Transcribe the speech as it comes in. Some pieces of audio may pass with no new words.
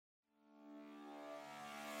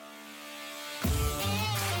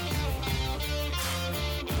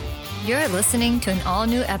You're listening to an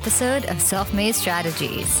all-new episode of Self-Made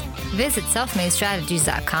Strategies. Visit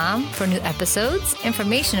selfmadestrategies.com for new episodes,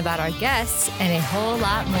 information about our guests, and a whole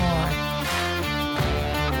lot more.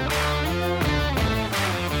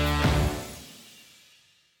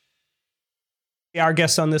 Our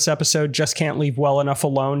guest on this episode just can't leave well enough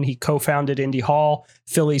alone. He co-founded Indie Hall,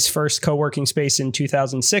 Philly's first co-working space in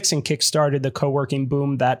 2006, and kickstarted the co-working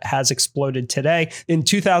boom that has exploded today. In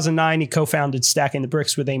 2009, he co-founded Stacking the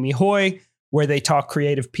Bricks with Amy Hoy, where they taught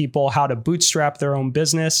creative people how to bootstrap their own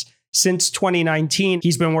business. Since 2019,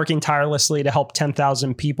 he's been working tirelessly to help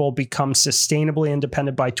 10,000 people become sustainably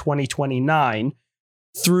independent by 2029.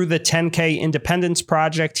 Through the 10K Independence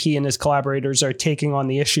Project, he and his collaborators are taking on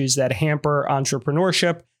the issues that hamper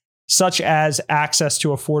entrepreneurship, such as access to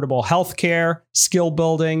affordable healthcare, skill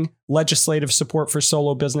building, legislative support for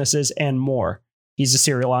solo businesses, and more. He's a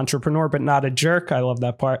serial entrepreneur, but not a jerk. I love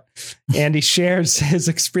that part. And he shares his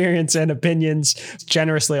experience and opinions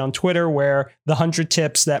generously on Twitter, where the 100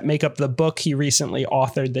 tips that make up the book he recently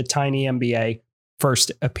authored, The Tiny MBA,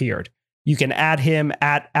 first appeared. You can add him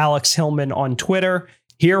at Alex Hillman on Twitter.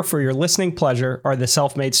 Here for your listening pleasure are the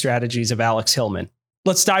self-made strategies of Alex Hillman.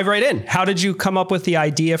 Let's dive right in. How did you come up with the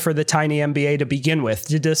idea for the Tiny MBA to begin with?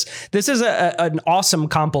 This is an awesome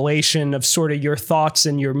compilation of sort of your thoughts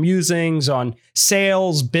and your musings on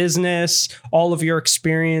sales, business, all of your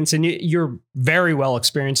experience. And you're very well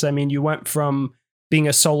experienced. I mean, you went from being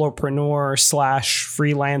a solopreneur /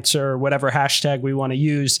 freelancer, whatever hashtag we want to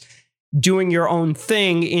use, doing your own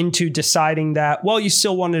thing, into deciding that, well, you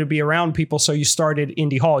still wanted to be around people. So you started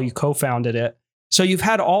Indie Hall, you co-founded it. So you've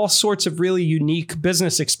had all sorts of really unique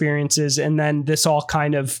business experiences. And then this all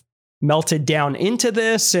kind of melted down into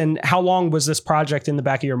this. And how long was this project in the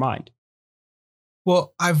back of your mind?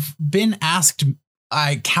 Well, I've been asked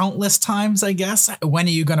countless times, I guess, when are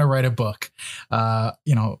you going to write a book? Or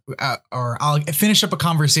I'll finish up a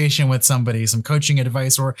conversation with somebody, some coaching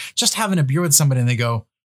advice, or just having a beer with somebody, and they go,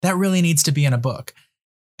 that really needs to be in a book.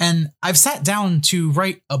 And I've sat down to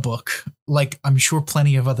write a book, like I'm sure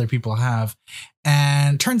plenty of other people have.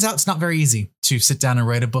 And turns out it's not very easy to sit down and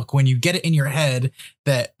write a book when you get it in your head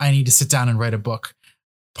that I need to sit down and write a book.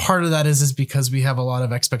 Part of that is because we have a lot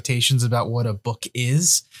of expectations about what a book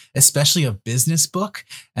is, especially a business book.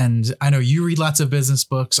 And I know you read lots of business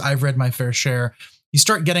books. I've read my fair share. You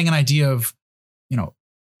start getting an idea of,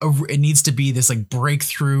 it needs to be this like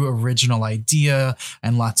breakthrough original idea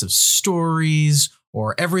and lots of stories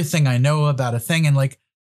or everything I know about a thing. And like,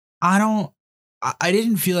 I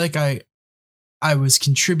didn't feel like I was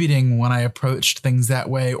contributing when I approached things that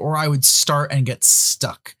way, or I would start and get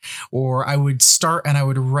stuck, or I would start and I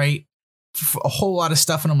would write a whole lot of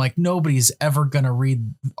stuff. And I'm like, nobody's ever going to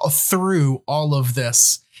read through all of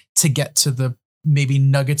this to get to the maybe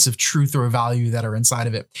nuggets of truth or value that are inside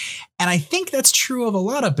of it. And I think that's true of a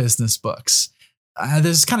lot of business books.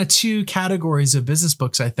 There's kind of two categories of business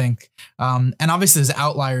books, I think. And obviously there's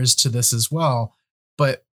outliers to this as well,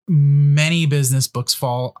 but many business books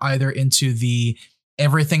fall either into the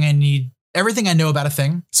everything I know about a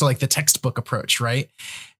thing. So like the textbook approach, right?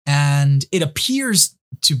 And it appears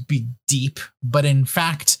to be deep, but in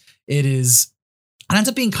fact it ends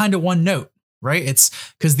up being kind of one note. Right? It's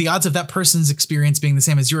because the odds of that person's experience being the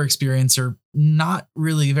same as your experience are not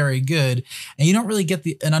really very good. And you don't really get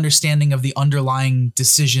an understanding of the underlying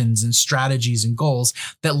decisions and strategies and goals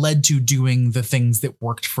that led to doing the things that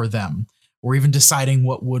worked for them, or even deciding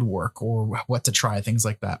what would work or what to try, things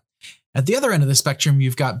like that. At the other end of the spectrum,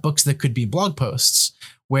 you've got books that could be blog posts,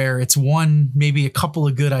 where it's maybe a couple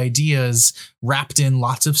of good ideas wrapped in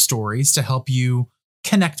lots of stories to help you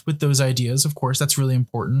connect with those ideas. Of course, that's really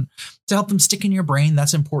important. To help them stick in your brain,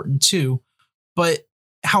 that's important too. But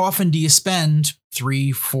how often do you spend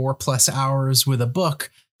 3-4+ hours with a book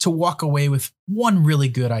to walk away with one really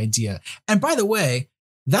good idea? And by the way,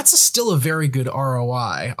 that's still a very good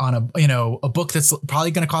ROI on a book that's probably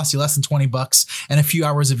going to cost you less than $20 and a few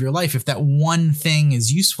hours of your life. If that one thing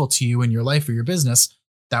is useful to you in your life or your business,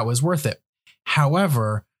 that was worth it.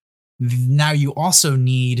 However, now you also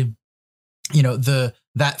need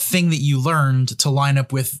that thing that you learned to line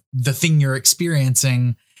up with the thing you're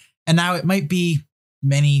experiencing. And now it might be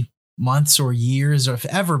many months or years or if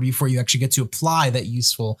ever before you actually get to apply that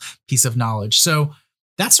useful piece of knowledge. So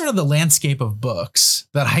that's sort of the landscape of books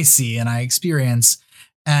that I see and I experience.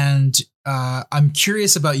 And I'm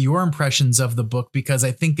curious about your impressions of the book, because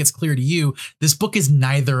I think it's clear to you, this book is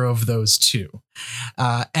neither of those two.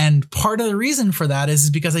 And part of the reason for that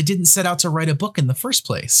is because I didn't set out to write a book in the first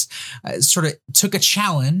place. I sort of took a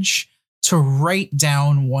challenge to write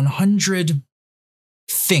down 100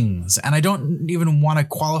 things. And I don't even want to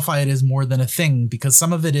qualify it as more than a thing, because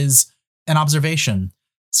some of it is an observation.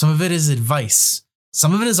 Some of it is advice.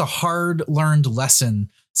 Some of it is a hard learned lesson.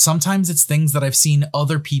 Sometimes it's things that I've seen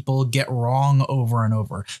other people get wrong over and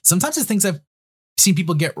over. Sometimes it's things I've seen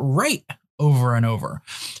people get right over and over.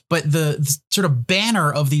 But the sort of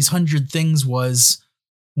banner of these 100 things was,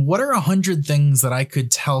 what are 100 things that I could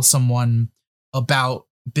tell someone about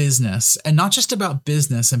business, and not just about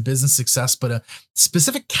business and business success, but a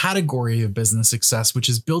specific category of business success, which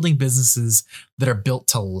is building businesses that are built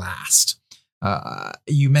to last.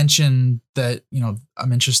 You mentioned that,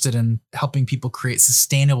 I'm interested in helping people create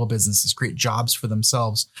sustainable businesses, create jobs for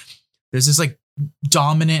themselves. There's this like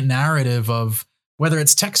dominant narrative of whether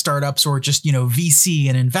it's tech startups or just, VC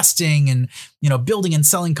and investing and, building and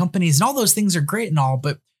selling companies, and all those things are great and all.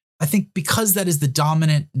 But I think because that is the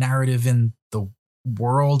dominant narrative in the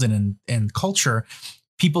world and in culture,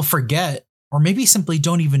 people forget, or maybe simply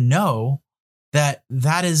don't even know, that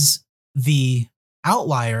that is the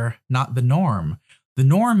outlier, not the norm. The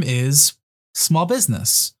norm is small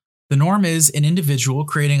business. The norm is an individual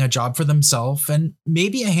creating a job for themselves and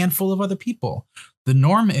maybe a handful of other people. The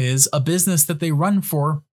norm is a business that they run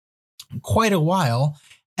for quite a while,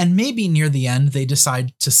 and maybe near the end they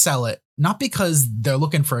decide to sell it, not because they're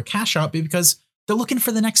looking for a cash out, but because they're looking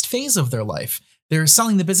for the next phase of their life. They're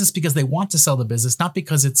selling the business because they want to sell the business, not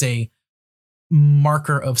because it's a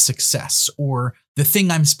marker of success or the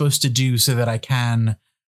thing I'm supposed to do so that I can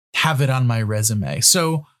have it on my resume.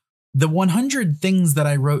 So the 100 things that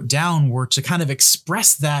I wrote down were to kind of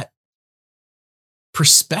express that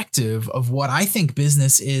perspective of what I think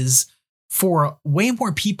business is for way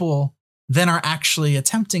more people than are actually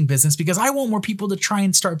attempting business, because I want more people to try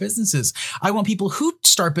and start businesses. I want people who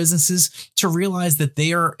start businesses to realize that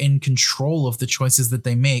they are in control of the choices that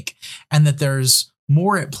they make, and that there's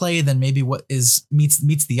more at play than maybe what is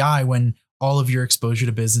meets the eye when all of your exposure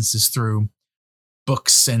to business is through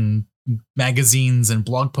books and magazines and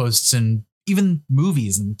blog posts and even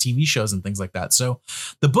movies and TV shows and things like that. So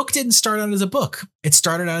the book didn't start out as a book. It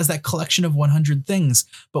started out as that collection of 100 things.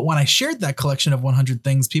 But when I shared that collection of 100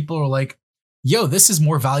 things, people were like, yo, this is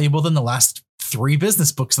more valuable than the last 3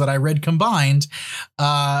 business books that I read combined.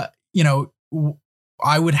 I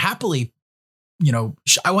would happily,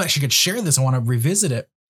 I wish I could share this. I want to revisit it.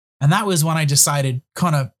 And that was when I decided,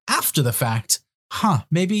 kind of after the fact,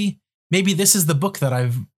 maybe this is the book that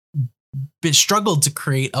I've struggled to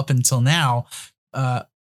create up until now. And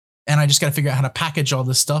I just got to figure out how to package all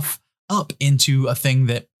this stuff up into a thing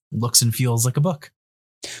that looks and feels like a book.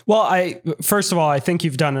 Well, first of all, I think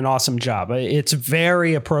you've done an awesome job. It's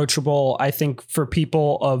very approachable, I think, for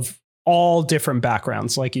people of all different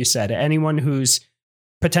backgrounds. Like you said, anyone who's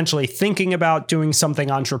potentially thinking about doing something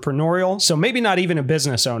entrepreneurial. So maybe not even a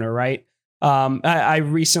business owner, right? I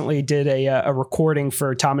recently did a recording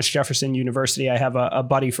for Thomas Jefferson University. I have a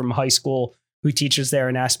buddy from high school who teaches there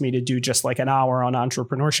and asked me to do just like an hour on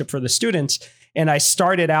entrepreneurship for the students. And I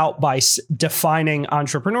started out by defining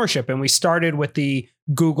entrepreneurship. And we started with the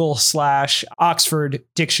Google/Oxford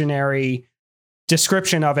dictionary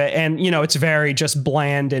description of it. And, it's very just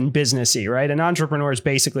bland and businessy, right? An entrepreneur is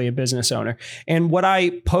basically a business owner. And what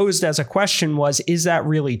I posed as a question was, is that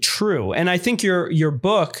really true? And I think your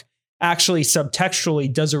book actually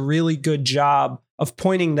subtextually does a really good job of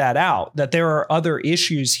pointing that out, that there are other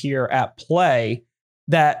issues here at play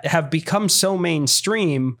that have become so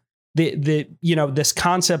mainstream. This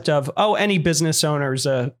concept of, any business owner is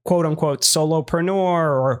a quote unquote solopreneur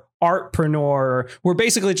or artpreneur, or we're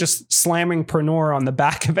basically just slamming preneur on the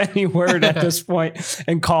back of any word at this point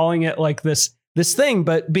and calling it like this thing.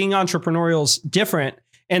 But being entrepreneurial is different.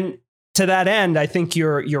 And to that end, I think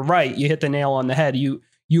you're right. You hit the nail on the head. You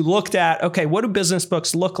looked at, okay, what do business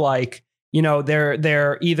books look like?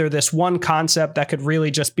 They're either this one concept that could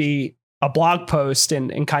really just be a blog post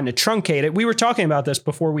and kind of truncate it. We were talking about this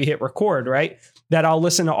before we hit record, right? That I'll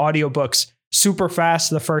listen to audiobooks super fast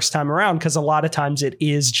the first time around, because a lot of times it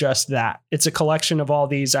is just that. It's a collection of all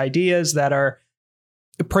these ideas that are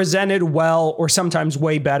presented well, or sometimes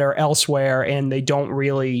way better elsewhere, and they don't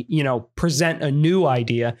really, present a new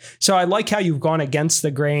idea. So I like how you've gone against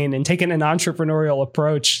the grain and taken an entrepreneurial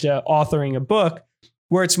approach to authoring a book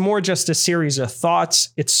where it's more just a series of thoughts.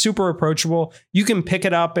 It's super approachable. You can pick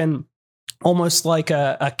it up and almost like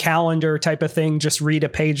a calendar type of thing, just read a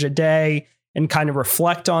page a day and kind of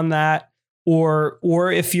reflect on that. Or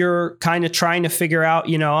if you're kind of trying to figure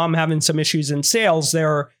out, I'm having some issues in sales, there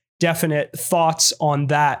are definite thoughts on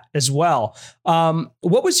that as well.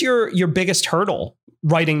 What was your biggest hurdle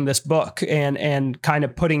writing this book and kind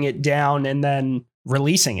of putting it down and then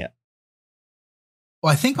releasing it?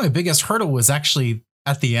 Well, I think my biggest hurdle was actually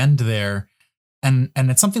at the end there, and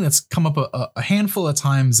it's something that's come up a handful of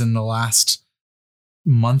times in the last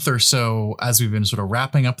month or so as we've been sort of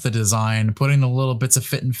wrapping up the design, putting the little bits of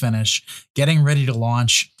fit and finish, getting ready to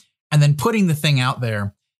launch, and then putting the thing out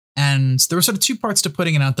there. And there were sort of two parts to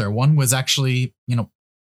putting it out there. One was actually,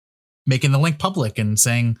 making the link public and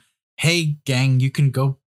saying, hey, gang, you can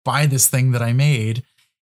go buy this thing that I made.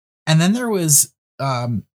 And then there was,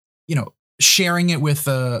 sharing it with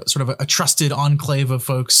a sort of a trusted enclave of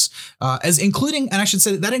folks, as including, and I should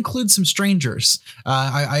say that includes some strangers.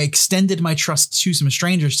 I extended my trust to some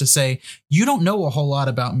strangers to say, you don't know a whole lot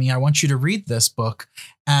about me. I want you to read this book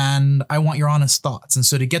and I want your honest thoughts. And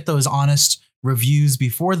so to get those honest reviews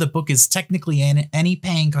before the book is technically in any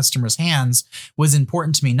paying customer's hands was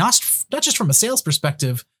important to me, not just from a sales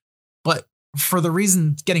perspective, but for the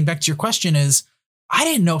reason, getting back to your question, is I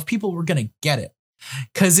didn't know if people were going to get it.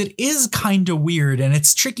 Because it is kind of weird, and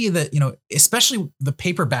it's tricky that, especially the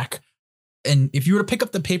paperback. And if you were to pick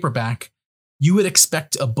up the paperback, you would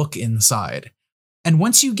expect a book inside. And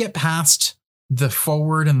once you get past the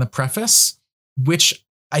foreword and the preface, which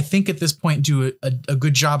I think at this point do a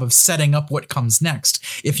good job of setting up what comes next,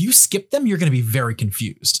 if you skip them, you're going to be very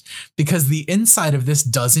confused because the inside of this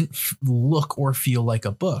doesn't look or feel like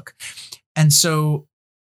a book. And so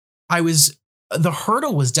the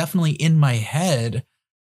hurdle was definitely in my head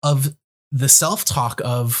of the self-talk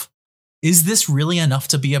of, is this really enough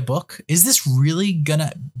to be a book? Is this really going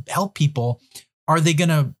to help people? Are they going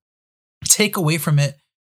to take away from it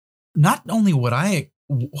not only what I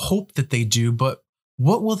hope that they do, but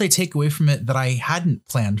what will they take away from it that I hadn't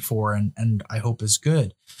planned for and I hope is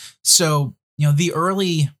good? So, the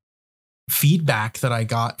early feedback that I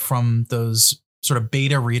got from those sort of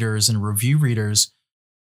beta readers and review readers,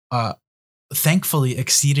 thankfully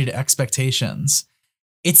exceeded expectations.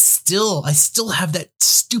 I still have that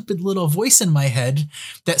stupid little voice in my head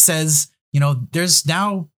that says, there's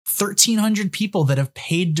now 1,300 people that have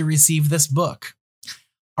paid to receive this book.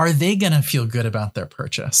 Are they going to feel good about their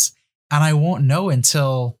purchase? And I won't know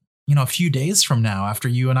until, a few days from now, after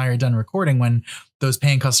you and I are done recording, when those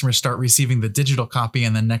paying customers start receiving the digital copy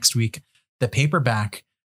and then next week, the paperback.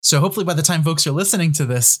 So hopefully by the time folks are listening to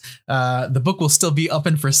this, the book will still be up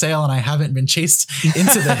and for sale, and I haven't been chased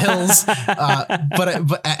into the hills.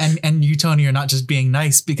 But you, Tony, are not just being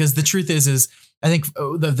nice, because the truth is I think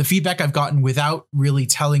the feedback I've gotten without really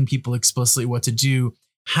telling people explicitly what to do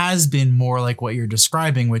has been more like what you're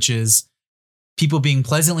describing, which is people being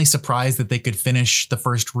pleasantly surprised that they could finish the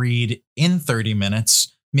first read in 30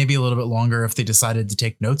 minutes, maybe a little bit longer if they decided to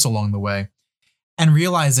take notes along the way, and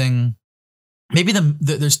realizing maybe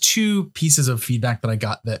there's two pieces of feedback that I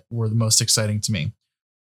got that were the most exciting to me.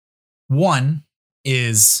 One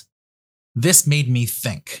is, this made me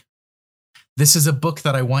think. This is a book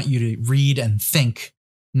that I want you to read and think,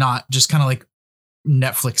 not just kind of like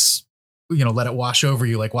Netflix, let it wash over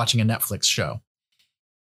you like watching a Netflix show.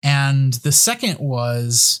 And the second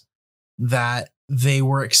was that they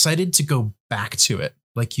were excited to go back to it,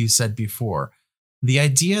 like you said before. The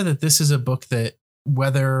idea that this is a book that,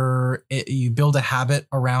 whether you build a habit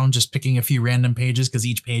around just picking a few random pages, because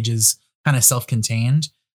each page is kind of self-contained,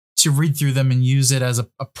 to read through them and use it as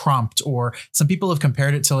a prompt, or some people have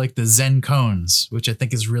compared it to like the Zen koans, which I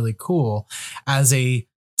think is really cool, as a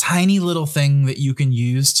tiny little thing that you can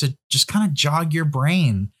use to just kind of jog your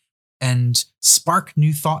brain and spark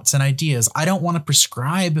new thoughts and ideas. I don't want to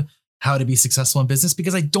prescribe how to be successful in business,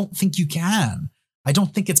 because I don't think you can. I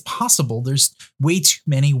don't think it's possible. There's way too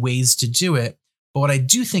many ways to do it. But what I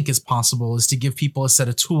do think is possible is to give people a set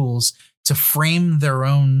of tools to frame their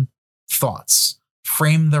own thoughts,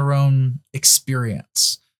 frame their own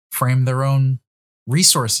experience, frame their own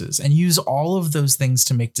resources, and use all of those things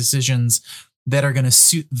to make decisions that are going to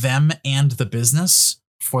suit them and the business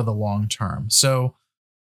for the long term. So,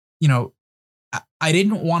 I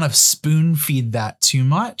didn't want to spoon feed that too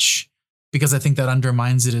much, because I think that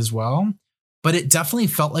undermines it as well. But it definitely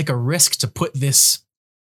felt like a risk to put this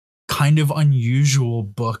kind of unusual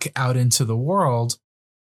book out into the world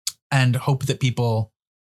and hope that people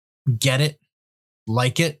get it,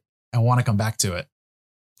 like it, and want to come back to it.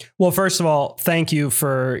 Well, first of all, thank you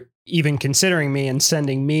for even considering me and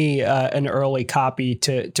sending me an early copy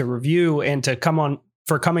to review, and to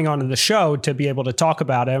coming onto the show to be able to talk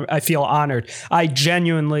about it. I feel honored. I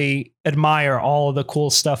genuinely admire all of the cool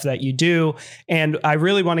stuff that you do. And I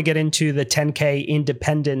really want to get into the 10K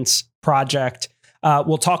Independence Project.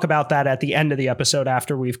 We'll talk about that at the end of the episode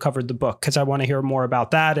after we've covered the book, because I want to hear more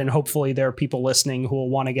about that. And hopefully there are people listening who will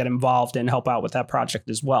want to get involved and help out with that project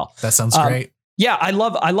as well. That sounds great. Yeah, I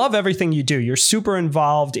love everything you do. You're super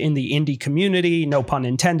involved in the indie community. No pun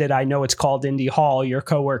intended. I know it's called Indie Hall, your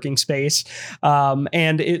co-working space.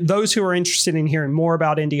 Those who are interested in hearing more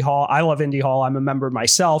about Indie Hall, I love Indie Hall. I'm a member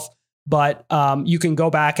myself, but you can go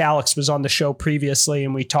back. Alex was on the show previously,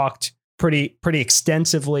 and we talked pretty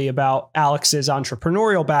extensively about Alex's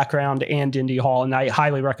entrepreneurial background and Indie Hall, and I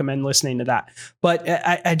highly recommend listening to that. But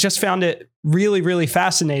I just found it really, really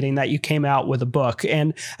fascinating that you came out with a book.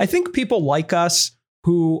 And I think people like us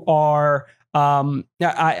who are,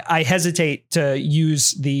 I hesitate to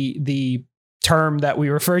use the term that we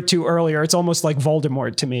referred to earlier. It's almost like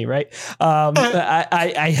Voldemort to me, right?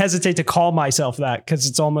 I hesitate to call myself that because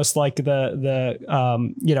it's almost like the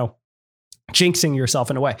jinxing yourself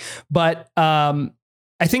in a way. But I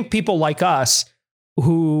think people like us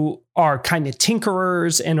who are kind of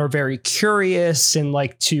tinkerers and are very curious and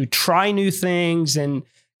like to try new things and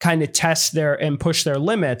kind of test and push their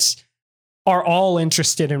limits are all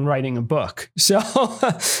interested in writing a book. So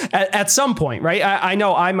at some point, right? I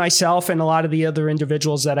know I myself and a lot of the other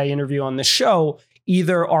individuals that I interview on the show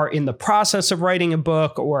either are in the process of writing a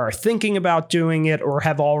book or are thinking about doing it or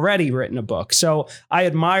have already written a book. So I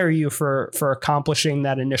admire you for accomplishing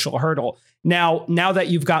that initial hurdle. Now that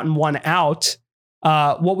you've gotten one out,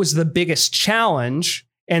 what was the biggest challenge?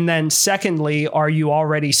 And then secondly, are you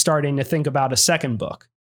already starting to think about a second book?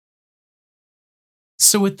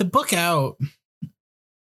 So with the book out,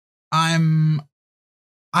 I'm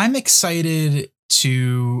excited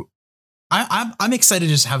to I'm excited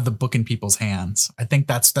to just have the book in people's hands. I think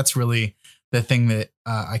that's really the thing that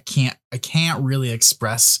I can't really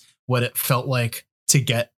express what it felt like to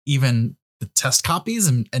get even the test copies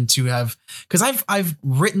and to have, because I've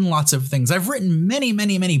written lots of things. I've written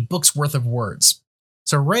many books worth of words.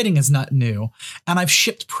 So writing is not new. And I've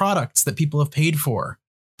shipped products that people have paid for.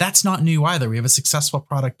 That's not new either. We have a successful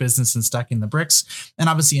product business in Stacking the Bricks. And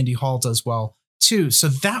obviously Indie Hall does well too. So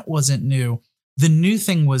that wasn't new. The new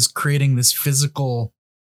thing was creating this physical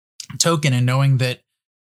token and knowing that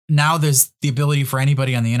now there's the ability for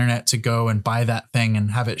anybody on the internet to go and buy that thing and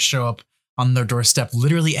have it show up on their doorstep,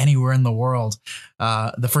 literally anywhere in the world.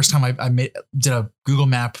 The first time I did a Google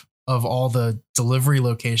map of all the delivery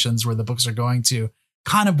locations where the books are going to,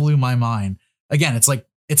 kind of blew my mind. Again,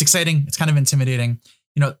 it's exciting. It's kind of intimidating.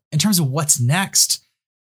 In terms of what's next,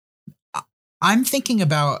 I'm thinking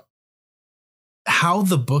about how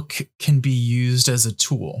the book can be used as a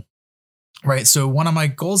tool, right? So one of my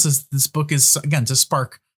goals is this book is, again, to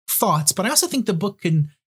spark thoughts, but I also think the book can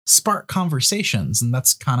spark conversations. And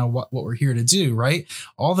that's kind of what we're here to do, right?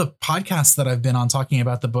 All the podcasts that I've been on talking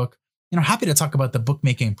about the book, happy to talk about the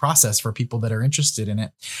bookmaking process for people that are interested in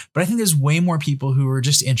it. But I think there's way more people who are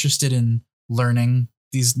just interested in learning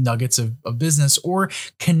these nuggets of business or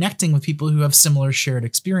connecting with people who have similar shared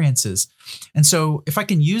experiences. And so if I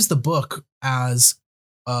can use the book as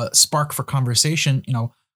a spark for conversation,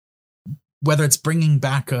 whether it's bringing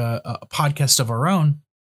back a podcast of our own,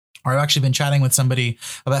 or I've actually been chatting with somebody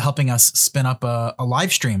about helping us spin up a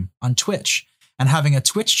live stream on Twitch and having a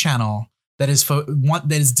Twitch channel that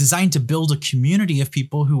is designed to build a community of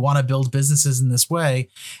people who want to build businesses in this way.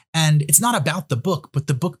 And it's not about the book, but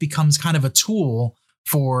the book becomes kind of a tool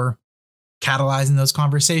for catalyzing those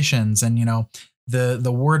conversations. And,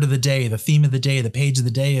 the word of the day, the theme of the day, the page of the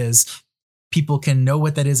day is people can know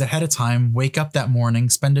what that is ahead of time, wake up that morning,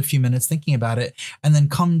 spend a few minutes thinking about it, and then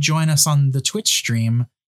come join us on the Twitch stream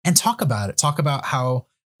and talk about it. Talk about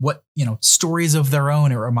what stories of their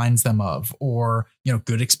own it reminds them of, or,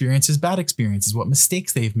 good experiences, bad experiences, what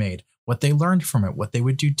mistakes they've made, what they learned from it, what they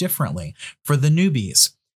would do differently. For the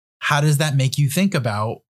newbies, how does that make you think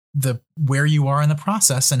about where you are in the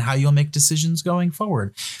process and how you'll make decisions going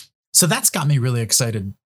forward? So that's got me really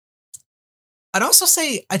excited. I'd also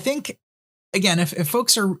say, I think, again, if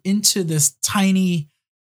folks are into this tiny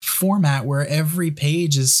format where every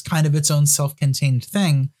page is kind of its own self-contained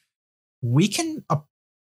thing, we can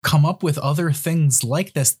come up with other things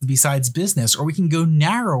like this besides business, or we can go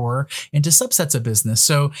narrower into subsets of business.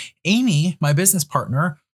 So Amy, my business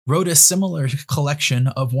partner, wrote a similar collection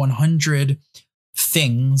of 100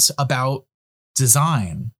 things about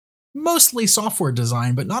design, mostly software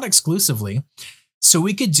design, but not exclusively. So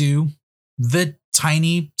we could do the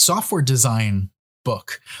tiny software design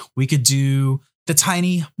book. We could do the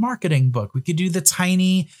tiny marketing book. We could do the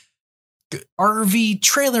tiny RV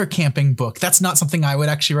trailer camping book. That's not something I would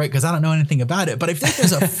actually write because I don't know anything about it. But I think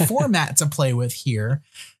there's a format to play with here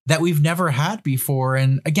that we've never had before.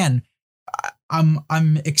 And again,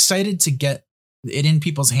 I'm excited to get it in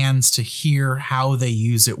people's hands to hear how they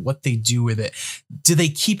use it, what they do with it. Do they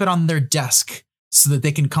keep it on their desk so that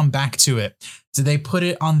they can come back to it? Do they put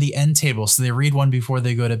it on the end table so they read one before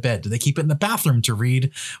they go to bed? Do they keep it in the bathroom to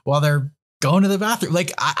read while they're going to the bathroom?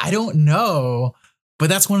 Like, I don't know, but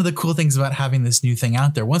that's one of the cool things about having this new thing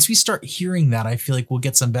out there. Once we start hearing that, I feel like we'll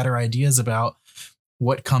get some better ideas about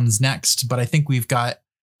what comes next. But I think we've got,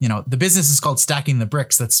 the business is called Stacking the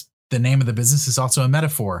Bricks. That's the name of the business, is also a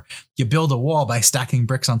metaphor. You build a wall by stacking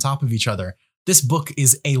bricks on top of each other. This book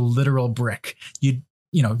is a literal brick. You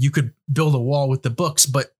could build a wall with the books,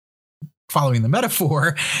 but following the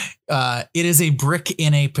metaphor, it is a brick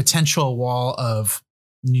in a potential wall of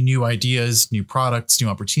new ideas, new products, new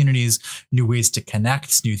opportunities, new ways to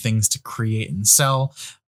connect, new things to create and sell,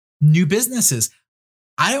 new businesses.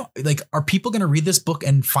 Are people going to read this book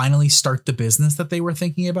and finally start the business that they were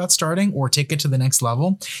thinking about starting, or take it to the next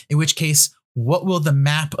level? In which case, what will the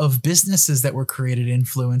map of businesses that were created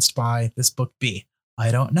influenced by this book be?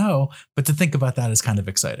 I don't know, but to think about that is kind of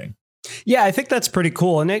exciting. Yeah, I think that's pretty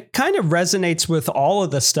cool. And it kind of resonates with all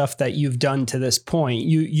of the stuff that you've done to this point.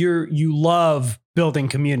 You love building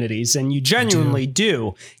communities, and you genuinely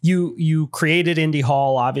do. You created Indie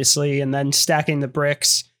Hall, obviously, and then Stacking the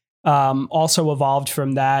Bricks also evolved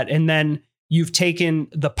from that. And then you've taken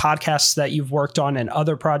the podcasts that you've worked on and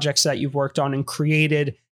other projects that you've worked on and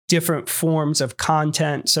created different forms of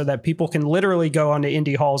content so that people can literally go onto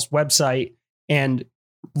Indie Hall's website and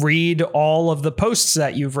read all of the posts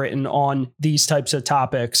that you've written on these types of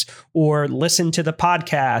topics, or listen to the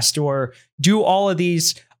podcast, or do all of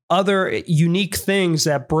these other unique things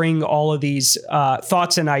that bring all of these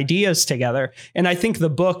thoughts and ideas together. And I think the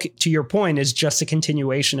book, to your point, is just a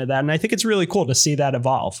continuation of that. And I think it's really cool to see that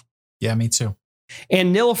evolve. Yeah, me too.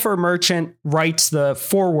 And Nilofer Merchant writes the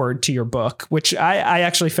foreword to your book, which I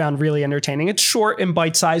actually found really entertaining. It's short and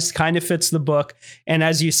bite-sized, kind of fits the book. And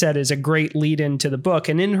as you said, is a great lead into the book.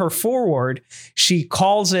 And in her foreword, she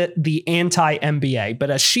calls it the anti-MBA.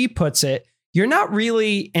 But as she puts it, you're not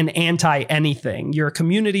really an anti-anything. You're a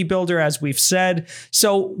community builder, as we've said.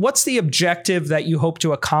 So what's the objective that you hope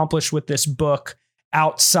to accomplish with this book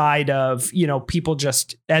outside of, people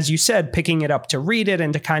just, as you said, picking it up to read it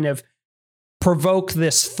and to kind of provoke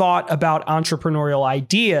this thought about entrepreneurial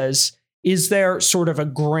ideas? Is there sort of a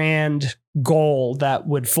grand goal that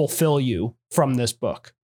would fulfill you from this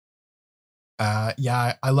book?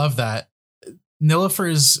 Yeah, I love that.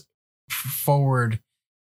 Nilofer's forward,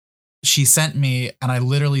 she sent me, and I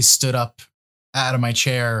literally stood up out of my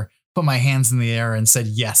chair, put my hands in the air, and said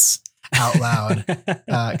yes out loud,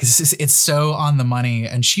 because it's so on the money.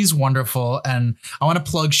 And she's wonderful. And I want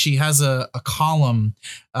to plug, she has a column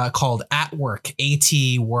called At Work,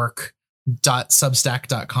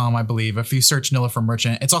 atwork.substack.com, I believe. If you search Nilofer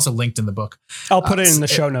Merchant, it's also linked in the book. I'll put it in the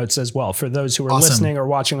show notes as well for those who are listening or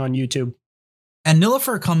watching on YouTube. And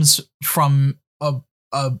Nilofer comes from a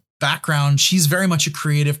background. She's very much a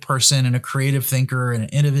creative person and a creative thinker and an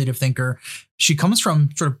innovative thinker. She comes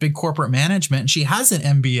from sort of big corporate management, and she has an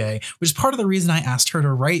MBA, which is part of the reason I asked her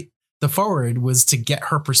to write the forward, was to get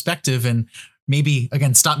her perspective and maybe,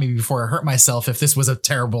 again, stop me before I hurt myself if this was a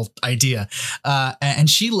terrible idea. And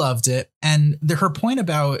she loved it. And her point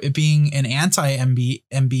about it being an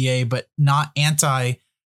anti-MBA, but not anti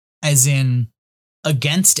as in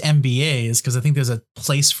against MBAs, because I think there's a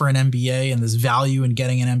place for an MBA and there's value in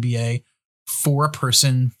getting an MBA for a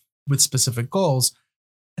person with specific goals.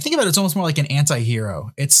 I think about it, it's almost more like an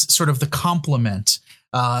anti-hero. It's sort of the complement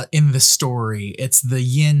in the story. It's the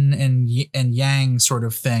yin and yang sort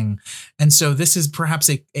of thing. And so this is perhaps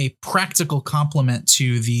a practical complement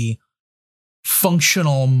to the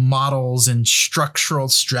functional models and structural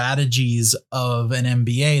strategies of an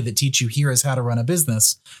MBA that teach you here is how to run a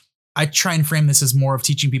business. I try and frame this as more of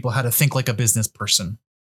teaching people how to think like a business person,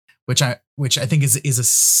 which I think is a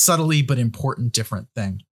subtly but important different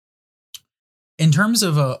thing. In terms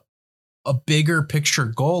of a bigger picture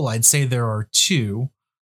goal, I'd say there are two.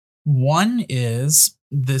 One is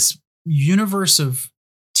this universe of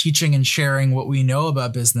teaching and sharing what we know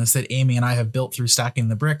about business that Amy and I have built through Stacking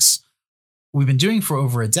the Bricks. We've been doing for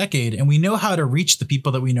over a decade, and we know how to reach the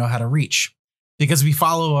people that we know how to reach, because we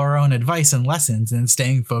follow our own advice and lessons and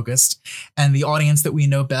staying focused. And the audience that we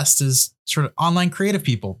know best is sort of online creative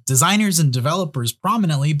people, designers and developers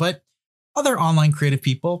prominently, but other online creative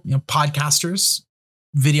people, podcasters,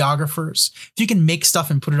 videographers. If you can make stuff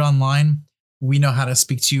and put it online, we know how to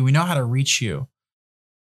speak to you. We know how to reach you.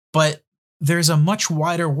 But there's a much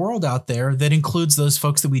wider world out there that includes those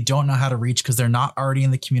folks that we don't know how to reach because they're not already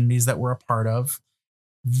in the communities that we're a part of.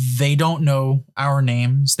 They don't know our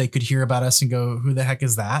names. They could hear about us and go, who the heck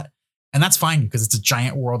is that? And that's fine, because it's a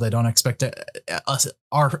giant world. I don't expect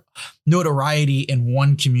our notoriety in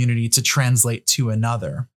one community to translate to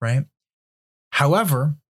another, right?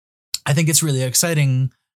 However, I think it's really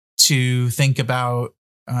exciting to think about.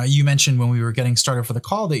 You mentioned when we were getting started for the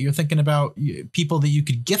call that you're thinking about people that you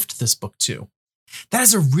could gift this book to. That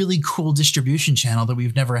is a really cool distribution channel that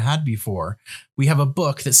we've never had before. We have a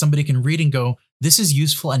book that somebody can read and go, this is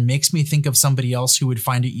useful and makes me think of somebody else who would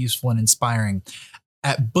find it useful and inspiring.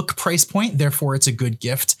 At book price point, therefore, it's a good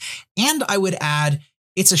gift. And I would add,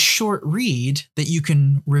 it's a short read that you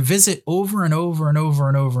can revisit over and over and over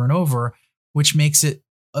and over and over, which makes it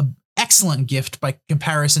an excellent gift by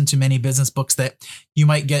comparison to many business books that you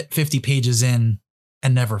might get 50 pages in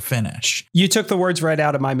and never finish. You took the words right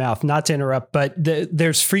out of my mouth, not to interrupt, but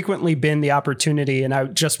there's frequently been the opportunity, and I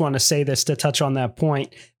just want to say this to touch on that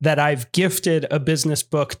point, that I've gifted a business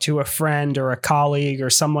book to a friend or a colleague or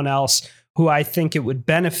someone else who I think it would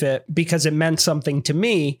benefit because it meant something to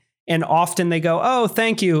me. And often they go, oh,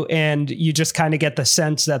 thank you. And you just kind of get the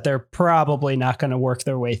sense that they're probably not going to work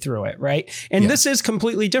their way through it. Right. And This is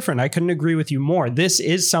completely different. I couldn't agree with you more. This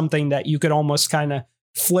is something that you could almost kind of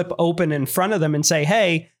flip open in front of them and say,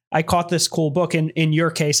 hey, I caught this cool book. In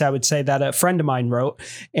your case, I would say that a friend of mine wrote,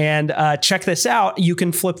 and check this out. You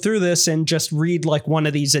can flip through this and just read like one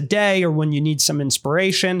of these a day or when you need some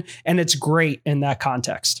inspiration. And it's great in that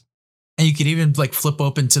context. And you could even like flip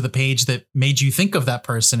open to the page that made you think of that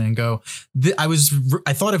person and go, I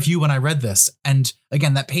thought of you when I read this. And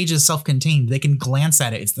again, that page is self-contained. They can glance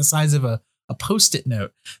at it. It's the size of a Post-it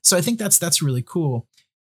note. So I think that's really cool.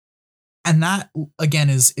 And that, again,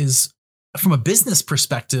 is from a business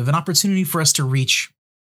perspective, an opportunity for us to reach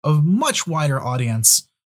a much wider audience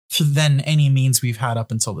than any means we've had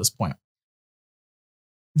up until this point.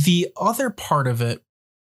 The other part of it,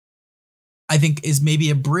 I think, is maybe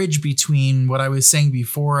a bridge between what I was saying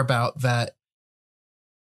before about that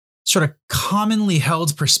sort of commonly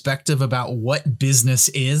held perspective about what business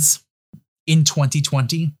is in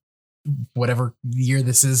 2020, whatever year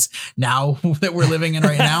this is now that we're living in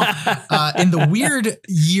right now. In the weird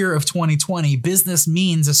year of 2020, business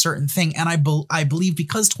means a certain thing. And I believe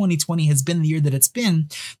because 2020 has been the year that it's been,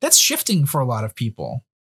 that's shifting for a lot of people.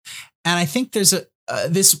 And I think there's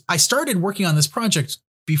I started working on this project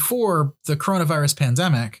before the coronavirus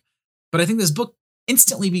pandemic, but I think this book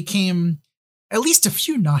instantly became at least a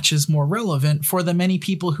few notches more relevant for the many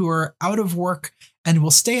people who are out of work and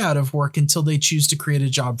will stay out of work until they choose to create a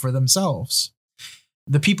job for themselves.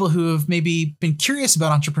 The people who have maybe been curious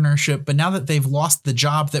about entrepreneurship, but now that they've lost the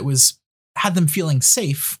job that had them feeling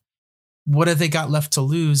safe, what have they got left to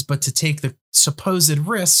lose but to take the supposed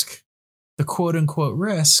risk, the quote unquote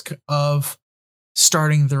risk of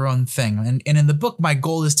starting their own thing. And in the book, my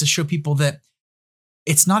goal is to show people that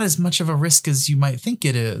it's not as much of a risk as you might think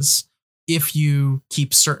it is if you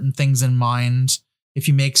keep certain things in mind, if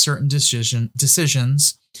you make certain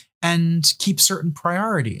decisions and keep certain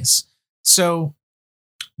priorities. So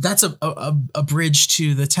that's a bridge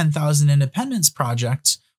to the 10,000 Independence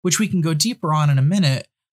Project, which we can go deeper on in a minute.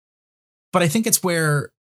 But I think it's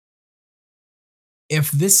where, if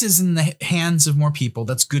this is in the hands of more people,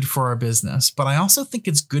 that's good for our business. But I also think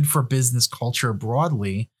it's good for business culture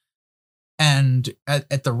broadly. And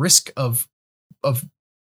at the risk of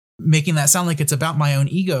making that sound like it's about my own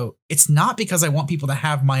ego, it's not because I want people to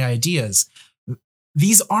have my ideas.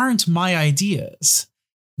 These aren't my ideas.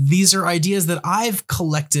 These are ideas that I've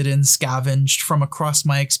collected and scavenged from across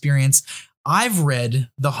my experience. I've read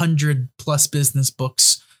the 100+ business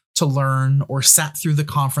books to learn, or sat through the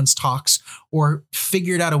conference talks, or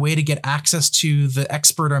figured out a way to get access to the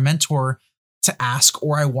expert or mentor to ask,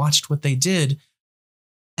 or I watched what they did.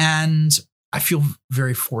 And I feel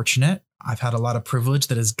very fortunate. I've had a lot of privilege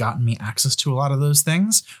that has gotten me access to a lot of those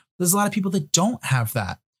things. There's a lot of people that don't have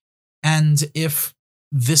that. And if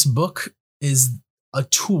this book is a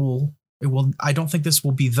tool, I don't think this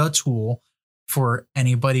will be the tool for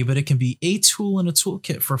anybody, but it can be a tool in a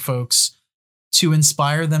toolkit for folks to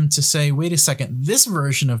inspire them to say, wait a second, this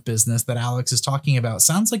version of business that Alex is talking about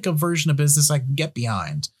sounds like a version of business I can get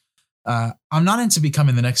behind. I'm not into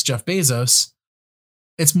becoming the next Jeff Bezos.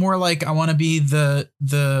 It's more like I want to be the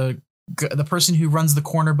person who runs the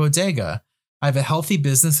corner bodega. I have a healthy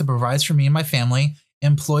business that provides for me and my family,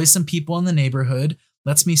 employs some people in the neighborhood,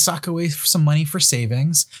 lets me sock away some money for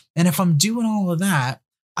savings. And if I'm doing all of that,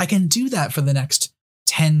 I can do that for the next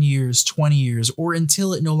 10 years, 20 years, or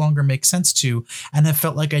until it no longer makes sense to, and have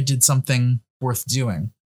felt like I did something worth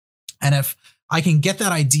doing. And if I can get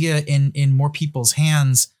that idea in more people's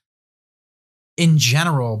hands in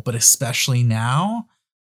general, but especially now,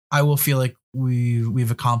 I will feel like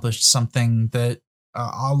we've accomplished something that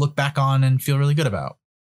I'll look back on and feel really good about.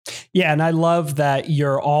 Yeah. And I love that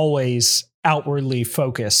you're always outwardly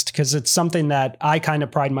focused, because it's something that I kind of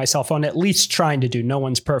pride myself on at least trying to do. No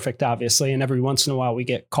one's perfect, obviously, and every once in a while we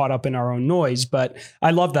get caught up in our own noise, but I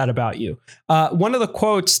love that about you. One of the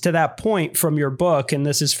quotes to that point from your book, and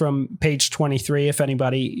this is from page 23, if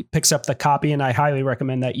anybody picks up the copy, and I highly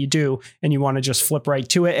recommend that you do, and you want to just flip right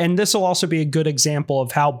to it. And this will also be a good example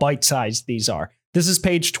of how bite-sized these are. This is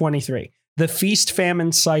page 23. The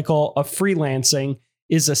feast-famine cycle of freelancing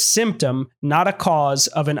is a symptom, not a cause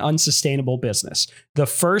of an unsustainable business. The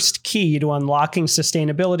first key to unlocking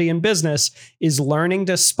sustainability in business is learning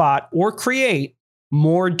to spot or create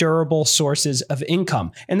more durable sources of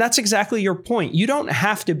income. And that's exactly your point. You don't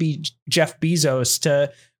have to be Jeff Bezos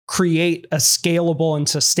to create a scalable and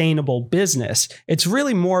sustainable business. It's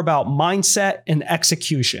really more about mindset and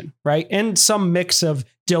execution, right? And some mix of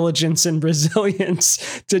diligence and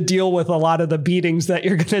resilience to deal with a lot of the beatings that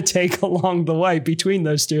you're going to take along the way between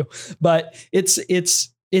those two. But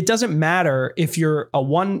it doesn't matter if you're a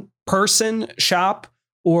one person shop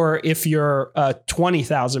or if you're a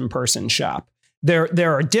 20,000 person shop.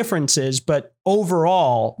 There are differences, but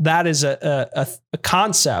overall, that is a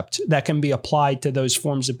concept that can be applied to those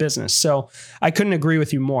forms of business. So I couldn't agree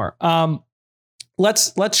with you more.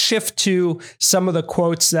 Let's shift to some of the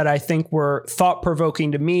quotes that I think were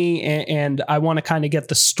thought-provoking to me, and I want to kind of get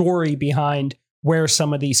the story behind where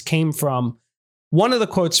some of these came from. One of the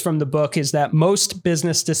quotes from the book is that most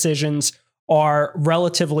business decisions are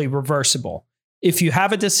relatively reversible. If you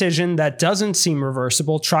have a decision that doesn't seem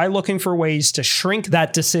reversible, try looking for ways to shrink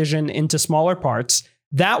that decision into smaller parts.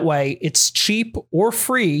 That way, it's cheap or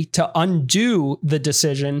free to undo the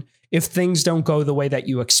decision if things don't go the way that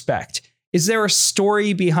you expect. Is there a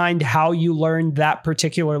story behind how you learned that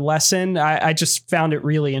particular lesson? I just found it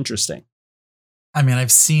really interesting. I mean,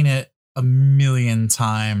 I've seen it a million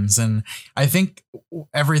times, and I think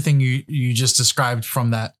everything you just described from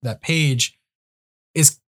that page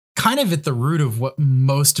is kind of at the root of what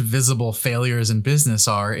most visible failures in business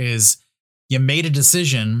are. Is you made a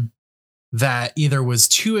decision that either was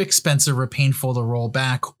too expensive or painful to roll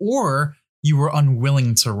back, or you were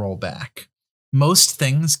unwilling to roll back. Most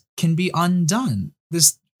things can be undone.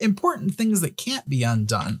 There's important things that can't be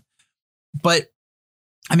undone. But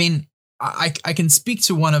I mean, I can speak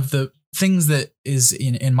to one of the things that is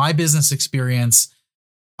in my business experience,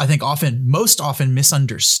 I think most often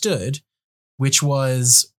misunderstood, which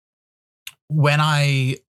was when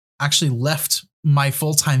I actually left my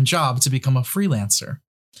full-time job to become a freelancer.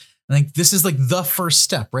 I think this is like the first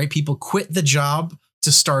step, right? People quit the job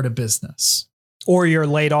to start a business. Or you're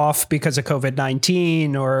laid off because of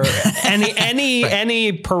COVID-19 or any right.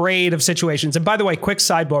 Any parade of situations. And by the way, quick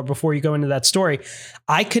sidebar before you go into that story,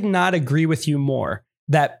 I could not agree with you more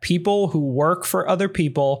that people who work for other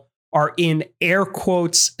people are in air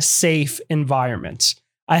quotes safe environments.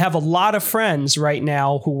 I have a lot of friends right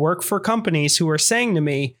now who work for companies who are saying to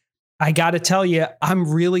me, I got to tell you,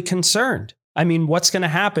 I'm really concerned. I mean, what's going to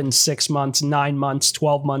happen 6 months, 9 months,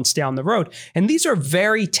 12 months down the road? And these are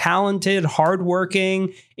very talented,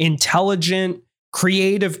 hardworking, intelligent,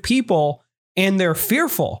 creative people, and they're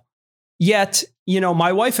fearful. Yet,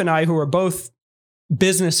 my wife and I, who are both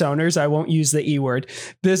business owners, I won't use the E word,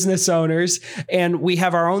 business owners, and we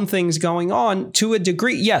have our own things going on to a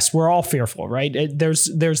degree. Yes, we're all fearful, right? There's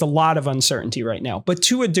a lot of uncertainty right now, but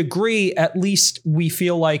to a degree, at least we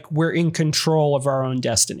feel like we're in control of our own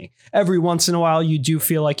destiny. Every once in a while, you do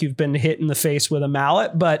feel like you've been hit in the face with a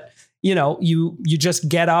mallet, but you just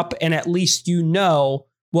get up and at least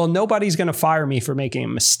well, nobody's going to fire me for making a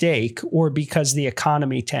mistake or because the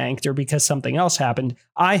economy tanked or because something else happened.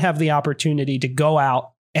 I have the opportunity to go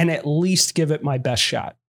out and at least give it my best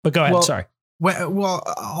shot. But go ahead. Sorry. Well,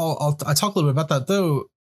 I'll talk a little bit about that, though.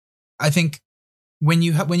 I think when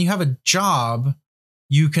you have a job,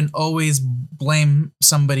 you can always blame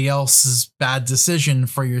somebody else's bad decision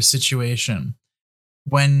for your situation.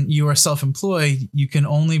 When you are self-employed, you can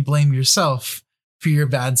only blame yourself for your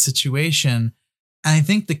bad situation. And I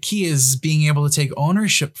think the key is being able to take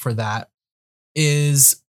ownership for that.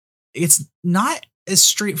 It's not as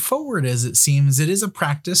straightforward as it seems. It is a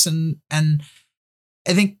practice. And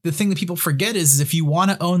I think the thing that people forget is if you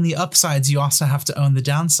want to own the upsides, you also have to own the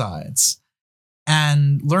downsides.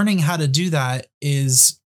 And learning how to do that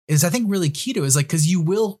is I think really key to it, is like, because you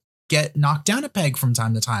will get knocked down a peg from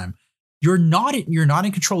time to time. You're not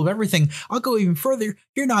in control of everything. I'll go even further.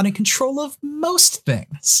 You're not in control of most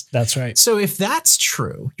things. That's right. So if that's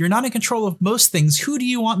true, you're not in control of most things. Who do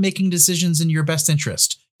you want making decisions in your best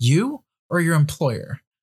interest? You or your employer?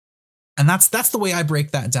 And that's the way I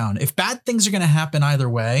break that down. If bad things are going to happen either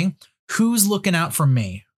way, who's looking out for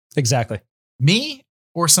me? Exactly. Me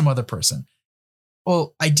or some other person?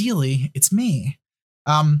 well, ideally it's me.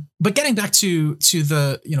 But getting back to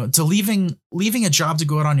the, to leaving a job to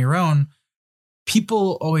go out on your own,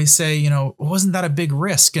 people always say, wasn't that a big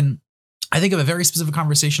risk? And I think of a very specific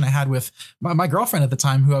conversation I had with my girlfriend at the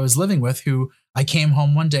time, who I was living with, who I came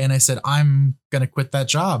home one day and I said, I'm going to quit that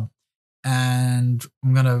job and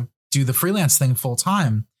I'm going to do the freelance thing full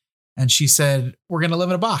time. And she said, we're going to live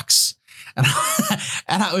in a box. And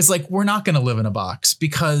I was like, we're not going to live in a box,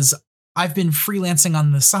 because I've been freelancing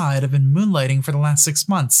on the side. I've been moonlighting for the last 6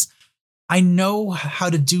 months. I know how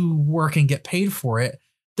to do work and get paid for it.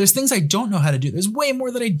 There's things I don't know how to do. There's way more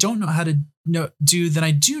that I don't know how to do than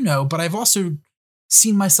I do know, but I've also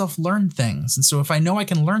seen myself learn things. And so if I know I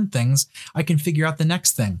can learn things, I can figure out the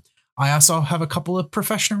next thing. I also have a couple of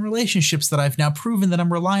professional relationships that I've now proven that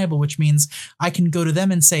I'm reliable, which means I can go to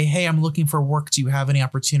them and say, hey, I'm looking for work. Do you have any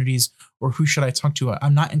opportunities, or who should I talk to?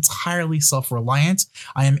 I'm not entirely self-reliant.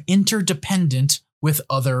 I am interdependent with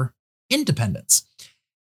other independents.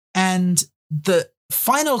 And the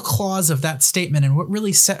final clause of that statement, and what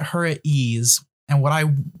really set her at ease, and what I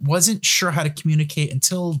wasn't sure how to communicate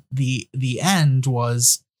until the end,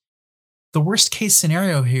 was the worst case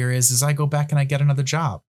scenario here is I go back and I get another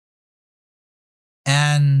job.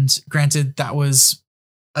 And granted, that was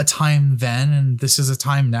a time then, and this is a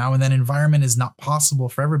time now, and that environment is not possible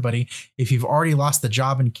for everybody. If you've already lost the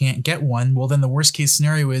job and can't get one, well, then the worst case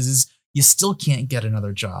scenario is you still can't get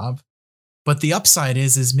another job. But the upside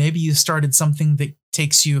is maybe you started something that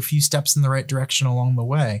takes you a few steps in the right direction along the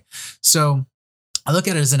way. So I look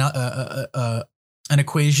at it as an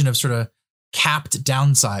equation of sort of capped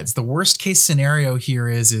downsides. The worst case scenario here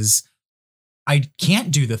is I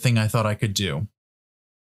can't do the thing I thought I could do.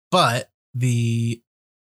 But the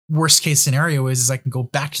worst case scenario is I can go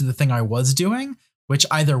back to the thing I was doing, which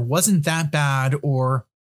either wasn't that bad or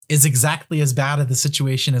is exactly as bad at the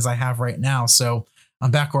situation as I have right now. So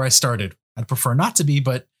I'm back where I started. I'd prefer not to be,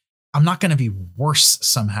 but I'm not going to be worse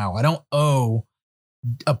somehow. I don't owe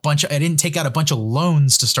I didn't take out a bunch of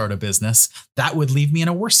loans to start a business. That would leave me in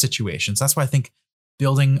a worse situation. So that's why I think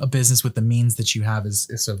building a business with the means that you have is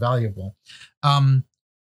so valuable.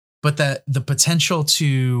 But that the potential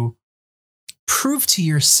to prove to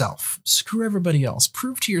yourself, screw everybody else,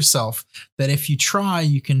 prove to yourself that if you try,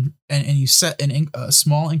 you can, and you set a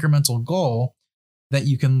small incremental goal, that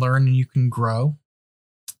you can learn and you can grow.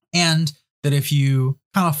 And that if you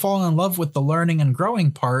kind of fall in love with the learning and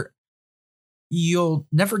growing part, you'll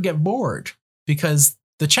never get bored, because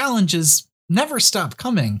the challenges never stop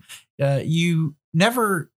coming. You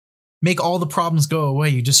never make all the problems go away.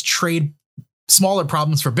 You just trade smaller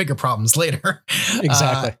problems for bigger problems later.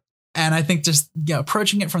 Exactly. And I think just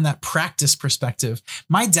approaching it from that practice perspective.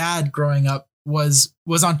 My dad growing up was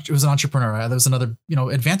an entrepreneur. That was another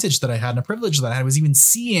advantage that I had, and a privilege that I had, was even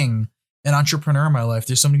seeing an entrepreneur in my life.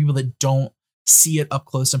 There's so many people that don't see it up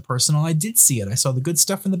close and personal. I did see it. I saw the good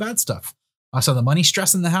stuff and the bad stuff. I saw the money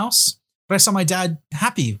stress in the house, but I saw my dad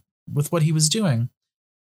happy with what he was doing.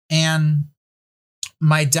 And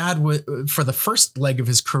my dad, for the first leg of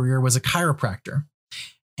his career, was a chiropractor.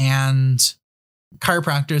 And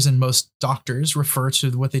chiropractors and most doctors refer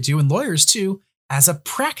to what they do, and lawyers too, as a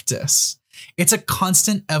practice. It's a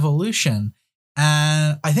constant evolution.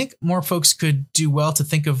 And I think more folks could do well to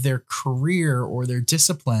think of their career or their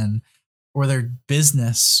discipline or their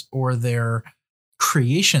business or their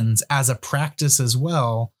creations as a practice as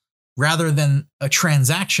well, rather than a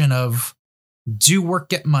transaction of do work,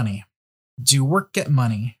 get money, do work, get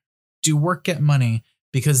money, do work, get money,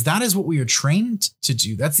 because that is what we are trained to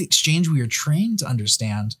do. That's the exchange we are trained to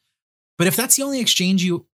understand. But if that's the only exchange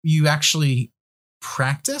you actually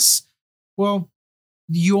practice, well,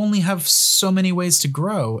 you only have so many ways to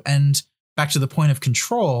grow. And back to the point of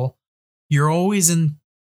control, you're always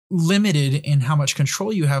limited in how much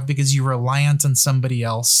control you have, because you're reliant on somebody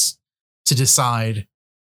else to decide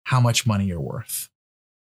how much money you're worth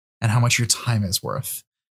and how much your time is worth.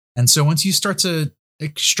 And so once you start to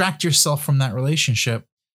extract yourself from that relationship,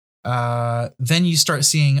 then you start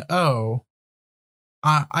seeing, I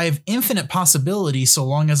have infinite possibility so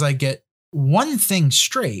long as I get one thing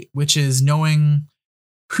straight, which is knowing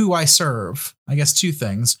who I serve. I guess two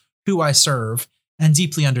things: who I serve and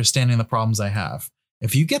deeply understanding the problems I have.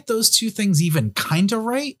 If you get those two things even kind of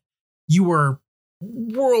right, you are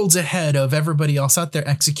worlds ahead of everybody else out there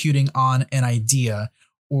executing on an idea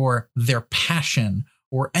or their passion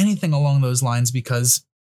or anything along those lines, because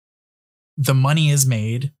the money is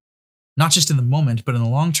made, not just in the moment, but in the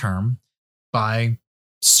long term, by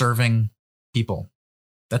serving people.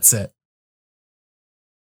 That's it.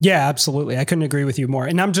 Yeah, absolutely. I couldn't agree with you more.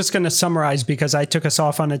 And I'm just going to summarize because I took us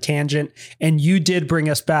off on a tangent and you did bring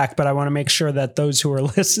us back, but I want to make sure that those who are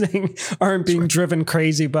listening aren't being driven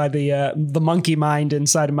crazy by the monkey mind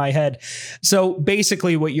inside of my head. So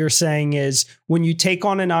basically what you're saying is when you take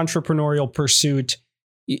on an entrepreneurial pursuit,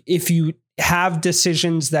 if you have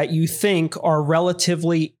decisions that you think are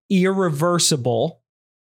relatively irreversible,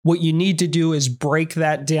 what you need to do is break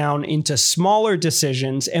that down into smaller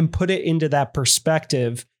decisions and put it into that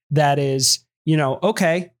perspective that is,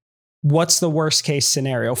 okay, what's the worst case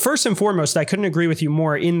scenario? First and foremost, I couldn't agree with you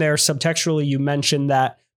more. In there, subtextually, you mentioned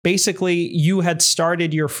that basically you had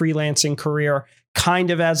started your freelancing career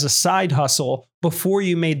kind of as a side hustle before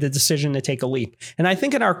you made the decision to take a leap. And I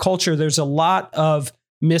think in our culture, there's a lot of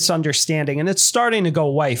misunderstanding, and it's starting to go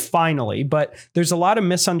away finally, but there's a lot of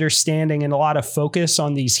misunderstanding and a lot of focus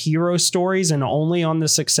on these hero stories and only on the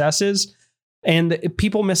successes. And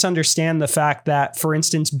people misunderstand the fact that, for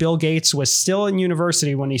instance, Bill Gates was still in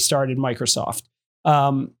university when he started Microsoft.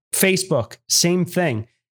 Facebook, same thing.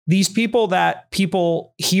 These people that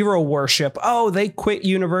people hero worship, they quit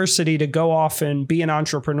university to go off and be an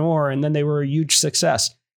entrepreneur, and then they were a huge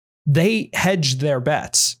success. They hedged their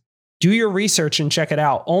bets. Do your research and check it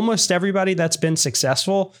out. Almost everybody that's been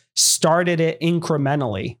successful started it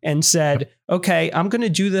incrementally and said, okay, I'm going to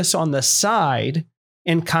do this on the side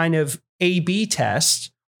and kind of A/B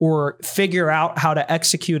test or figure out how to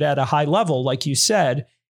execute at a high level, like you said.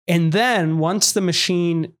 And then once the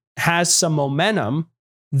machine has some momentum,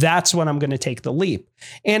 that's when I'm going to take the leap.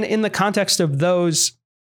 And in the context of those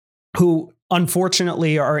who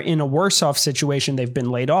unfortunately are in a worse off situation, they've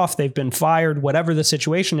been laid off, they've been fired, whatever the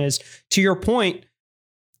situation is, to your point,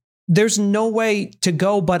 there's no way to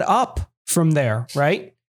go but up from there,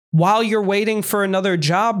 right? While you're waiting for another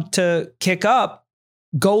job to kick up,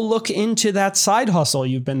 go look into that side hustle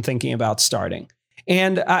you've been thinking about starting.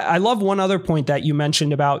 And I love one other point that you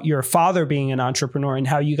mentioned about your father being an entrepreneur and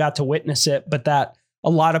how you got to witness it, but that a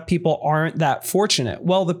lot of people aren't that fortunate.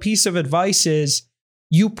 Well, the piece of advice is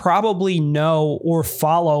you probably know or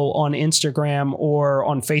follow on Instagram or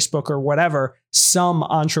on Facebook or whatever, some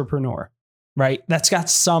entrepreneur, right? That's got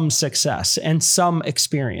some success and some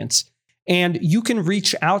experience. And you can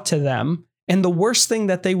reach out to them. And the worst thing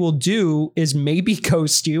that they will do is maybe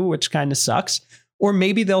ghost you, which kind of sucks, or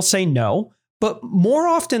maybe they'll say no. But more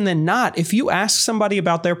often than not, if you ask somebody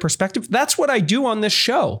about their perspective, that's what I do on this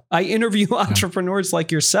show. I interview entrepreneurs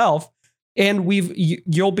like yourself, and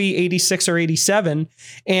you'll be 86 or 87.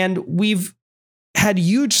 And we've had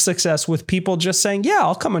huge success with people just saying, yeah,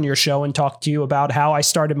 I'll come on your show and talk to you about how I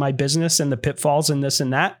started my business and the pitfalls and this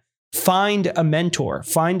and that. Find a mentor,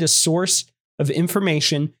 find a source of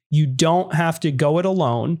information. You don't have to go it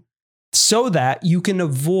alone, so that you can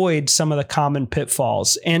avoid some of the common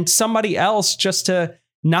pitfalls, and somebody else just to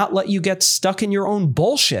not let you get stuck in your own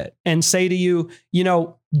bullshit and say to you,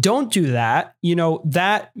 don't do that.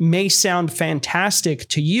 That may sound fantastic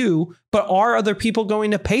to you, but are other people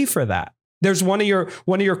going to pay for that? There's one of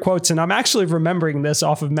your quotes, and I'm actually remembering this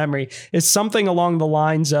off of memory, is something along the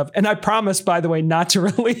lines of, and I promise, by the way, not to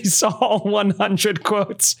release all 100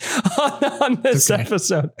 quotes on this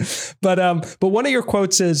episode, but one of your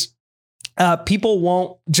quotes is, people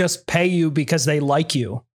won't just pay you because they like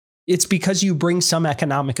you. It's because you bring some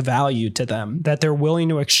economic value to them that they're willing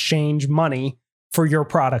to exchange money for your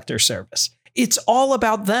product or service. It's all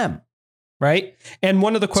about them, right? And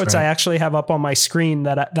one of the quotes I actually have up on my screen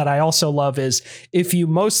that I also love is, if you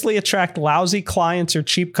mostly attract lousy clients or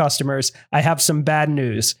cheap customers, I have some bad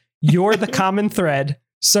news. You're the common thread.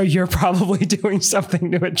 So you're probably doing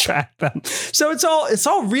something to attract them. So it's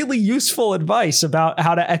all really useful advice about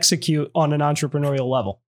how to execute on an entrepreneurial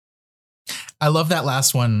level. I love that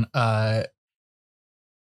last one. I've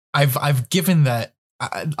given that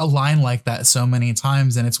a line like that so many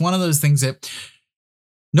times, and it's one of those things that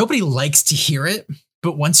nobody likes to hear it,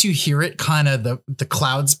 but once you hear it, kind of the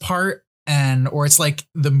clouds part. Or it's like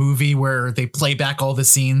the movie where they play back all the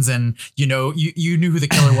scenes and you knew who the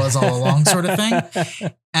killer was all along, sort of thing.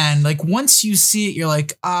 And like once you see it, you're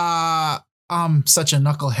like, I'm such a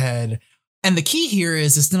knucklehead. And the key here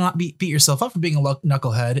is to not beat yourself up for being a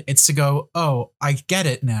knucklehead. It's to go, oh, I get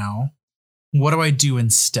it now. What do I do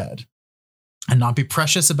instead? And not be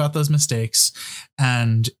precious about those mistakes.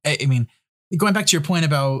 And I mean, going back to your point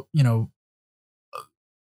about,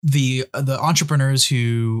 the entrepreneurs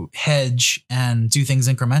who hedge and do things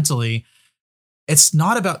incrementally, it's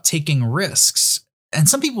not about taking risks. And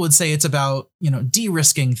some people would say it's about,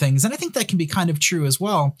 de-risking things. And I think that can be kind of true as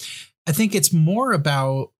well. I think it's more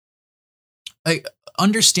about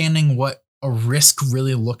understanding what a risk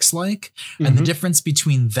really looks like, and the difference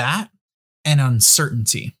between that and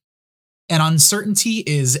uncertainty. And uncertainty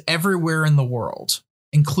is everywhere in the world,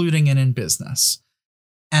 including in business.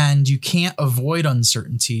 And you can't avoid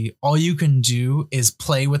uncertainty. All you can do is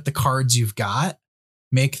play with the cards you've got,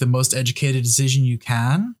 make the most educated decision you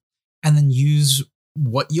can, and then use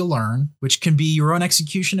what you learn, which can be your own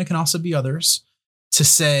execution. It can also be others, to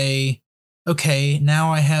say, okay,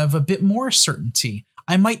 now I have a bit more certainty.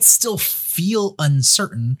 I might still feel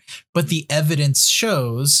uncertain, but the evidence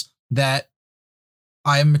shows that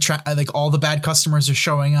I'm like all the bad customers are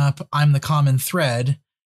showing up. I'm the common thread.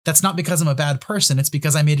 That's not because I'm a bad person. It's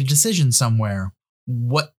because I made a decision somewhere.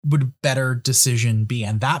 What would a better decision be?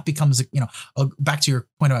 And that becomes, back to your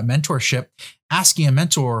point about mentorship, asking a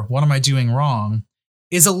mentor, what am I doing wrong,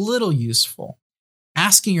 is a little useful.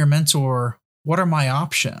 Asking your mentor, what are my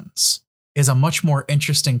options, is a much more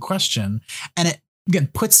interesting question. And it, again,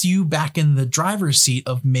 puts you back in the driver's seat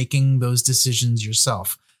of making those decisions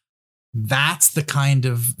yourself. That's the kind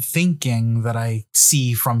of thinking that I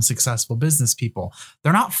see from successful business people.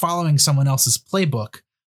 They're not following someone else's playbook.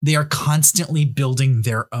 They are constantly building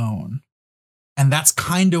their own. And that's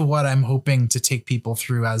kind of what I'm hoping to take people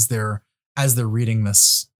through as they're reading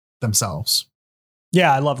this themselves.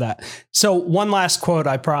 Yeah, I love that. So one last quote,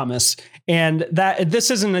 I promise. And that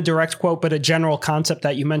this isn't a direct quote, but a general concept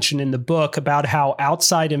that you mentioned in the book about how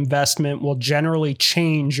outside investment will generally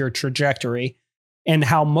change your trajectory, and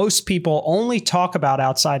how most people only talk about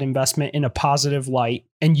outside investment in a positive light.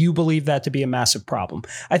 And you believe that to be a massive problem.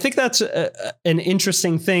 I think that's an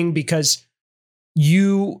interesting thing, because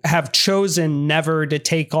you have chosen never to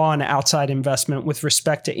take on outside investment with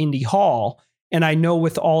respect to Indy Hall. And I know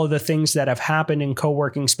with all of the things that have happened in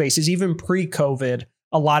co-working spaces, even pre-COVID,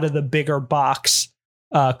 a lot of the bigger box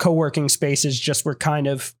co-working spaces just were kind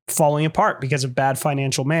of falling apart because of bad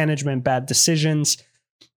financial management, bad decisions.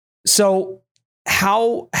 So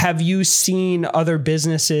how have you seen other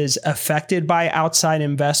businesses affected by outside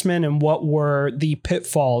investment, and what were the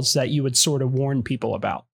pitfalls that you would sort of warn people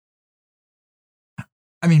about?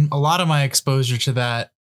 I mean, a lot of my exposure to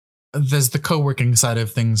that, there's the co-working side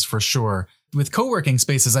of things for sure. With co-working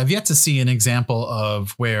spaces, I've yet to see an example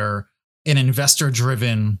of where an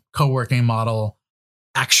investor-driven co-working model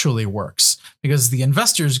actually works, because the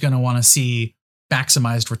investor is going to want to see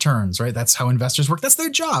maximized returns, right? That's how investors work. That's their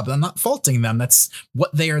job. I'm not faulting them. That's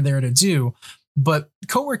what they are there to do. But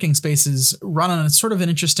co-working spaces run on a sort of an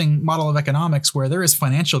interesting model of economics where there is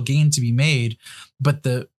financial gain to be made, but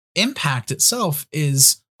the impact itself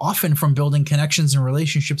is often from building connections and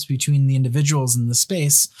relationships between the individuals in the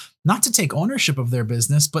space, not to take ownership of their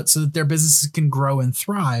business, but so that their businesses can grow and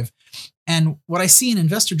thrive. And what I see in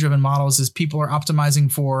investor-driven models is people are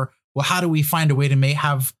optimizing for, well, how do we find a way to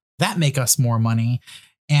have that make us more money?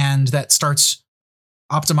 And that starts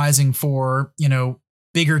optimizing for,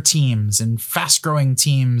 bigger teams and fast growing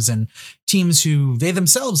teams and teams who they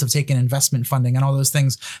themselves have taken investment funding and all those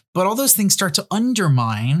things. But all those things start to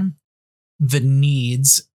undermine the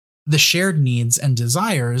needs, the shared needs and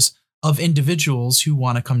desires of individuals who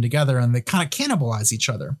want to come together, and they kind of cannibalize each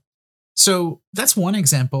other. So that's one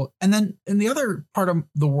example. And then in the other part of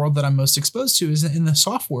the world that I'm most exposed to is in the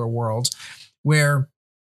software world, where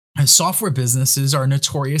software businesses are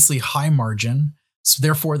notoriously high margin. So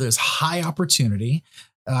therefore there's high opportunity.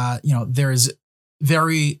 There's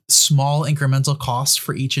very small incremental costs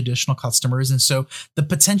for each additional customers. And so the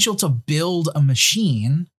potential to build a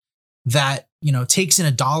machine that, takes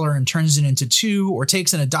in $1 and turns it into $2, or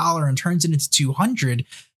takes in $1 and turns it into 200,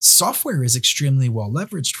 software is extremely well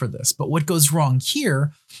leveraged for this. But what goes wrong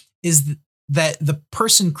here is that the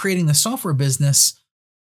person creating the software business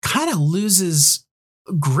kind of loses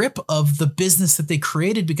grip of the business that they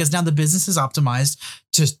created, because now the business is optimized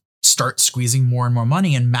to start squeezing more and more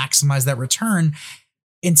money and maximize that return,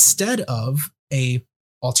 instead of a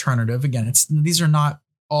alternative. Again, these are not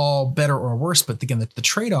all better or worse, but again, the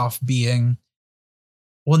trade-off being,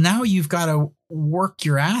 well, now you've got to work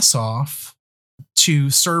your ass off to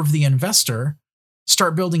serve the investor,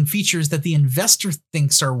 start building features that the investor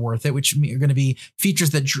thinks are worth it, which are going to be features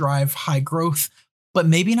that drive high growth, but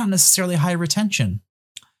maybe not necessarily high retention.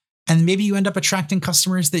 And maybe you end up attracting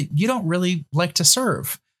customers that you don't really like to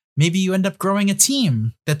serve. Maybe you end up growing a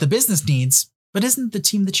team that the business needs, but isn't the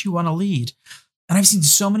team that you want to lead. And I've seen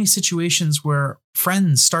so many situations where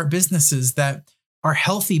friends start businesses that are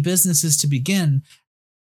healthy businesses to begin,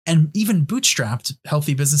 and even bootstrapped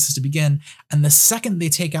healthy businesses to begin. And the second they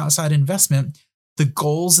take outside investment, the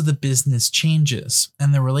goals of the business changes,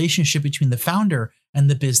 and the relationship between the founder and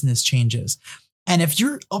the business changes. And if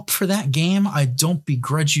you're up for that game, I don't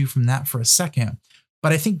begrudge you from that for a second.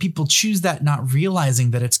 But I think people choose that not realizing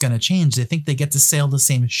that it's going to change. They think they get to sail the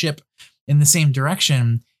same ship in the same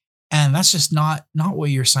direction. And that's just not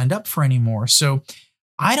what you're signed up for anymore. So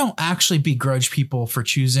I don't actually begrudge people for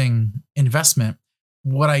choosing investment.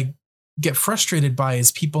 What I get frustrated by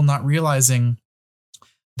is people not realizing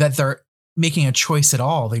that they're making a choice at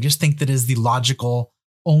all. They just think that is the logical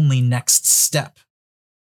only next step,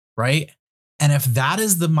 right? And if that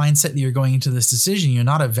is the mindset that you're going into this decision, you're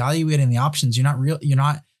not evaluating the options, you're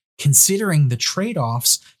not considering the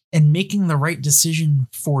trade-offs and making the right decision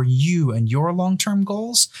for you and your long-term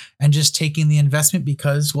goals, and just taking the investment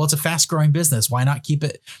because, well, it's a fast-growing business. Why not keep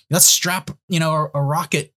it? Let's strap, a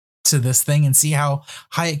rocket to this thing and see how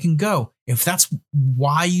high it can go. If that's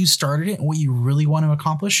why you started it and what you really want to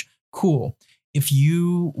accomplish, cool. If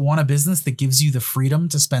you want a business that gives you the freedom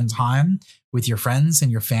to spend time with your friends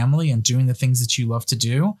and your family and doing the things that you love to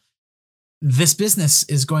do, this business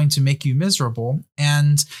is going to make you miserable.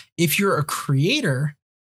 And if you're a creator,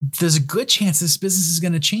 there's a good chance this business is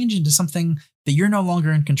going to change into something that you're no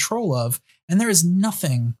longer in control of. And there is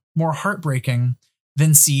nothing more heartbreaking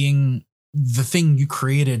than seeing the thing you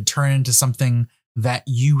created turn into something that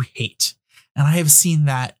you hate. And I have seen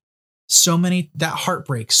that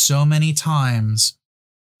heartbreak so many times.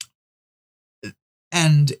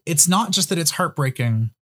 And it's not just that it's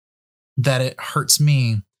heartbreaking that it hurts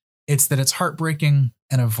me. It's that it's heartbreaking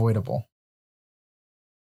and avoidable.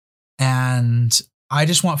 And I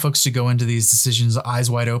just want folks to go into these decisions eyes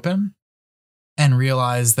wide open and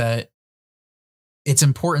realize that it's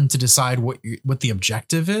important to decide what the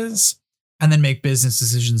objective is, and then make business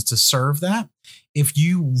decisions to serve that. If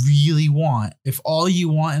all you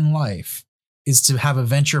want in life is to have a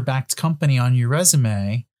venture-backed company on your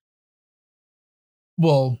resume,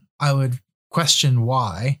 well, I would question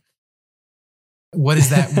why. What does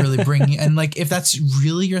that really bring you? And if that's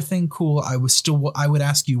really your thing, cool. I would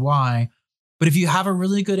ask you why. But if you have a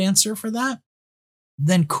really good answer for that,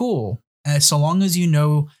 then cool. So long as you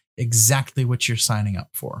know exactly what you're signing up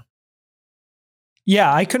for.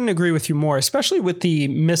 Yeah, I couldn't agree with you more, especially with the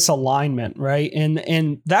misalignment, right?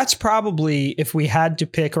 And that's probably, if we had to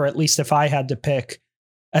pick, or at least if I had to pick,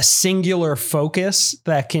 a singular focus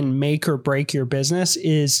that can make or break your business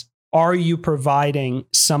is, are you providing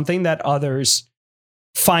something that others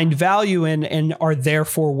find value in and are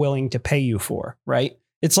therefore willing to pay you for, right?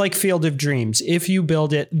 It's like Field of Dreams. If you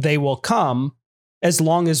build it, they will come, as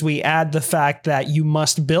long as we add the fact that you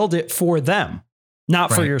must build it for them,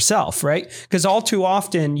 not for yourself, right? Because all too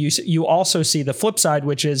often you also see the flip side,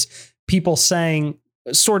 which is people saying,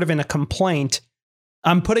 sort of in a complaint,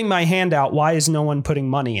 I'm putting my hand out. Why is no one putting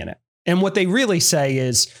money in it? And what they really say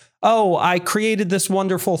is, oh, I created this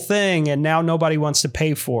wonderful thing and now nobody wants to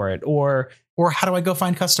pay for it. Or how do I go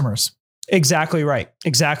find customers? Exactly right.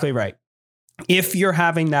 Exactly right. If you're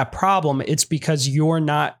having that problem, it's because you're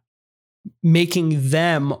not making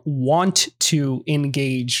them want to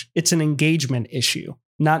engage. It's an engagement issue,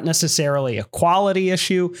 not necessarily a quality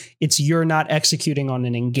issue. It's you're not executing on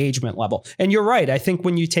an engagement level. And you're right. I think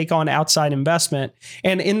when you take on outside investment,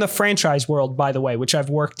 and in the franchise world, by the way, which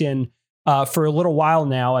I've worked in for a little while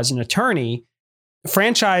now as an attorney,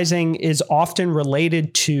 franchising is often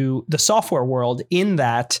related to the software world in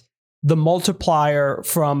that the multiplier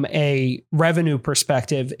from a revenue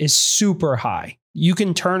perspective is super high. You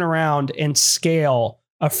can turn around and scale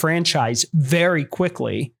a franchise very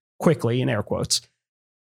quickly in air quotes.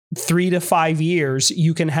 3 to 5 years,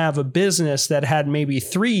 you can have a business that had maybe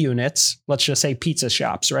 3 units. Let's just say pizza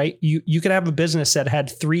shops, right? You could have a business that had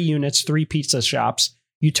 3 units, 3 pizza shops.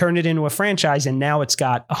 You turn it into a franchise and now it's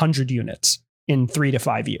got 100 units in 3 to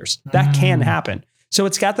 5 years. That can happen. So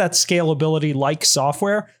it's got that scalability like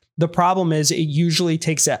software. The problem is it usually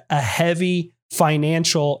takes a heavy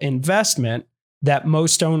financial investment that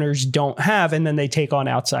most owners don't have, and then they take on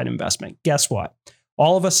outside investment. Guess what?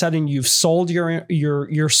 All of a sudden, you've sold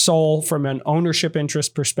your soul from an ownership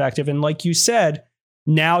interest perspective. And like you said,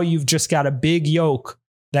 now you've just got a big yoke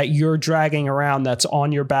that you're dragging around that's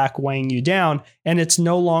on your back, weighing you down. And it's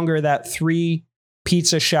no longer that 3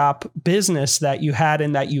 pizza shop business that you had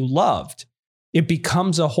and that you loved. It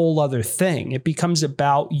becomes a whole other thing. It becomes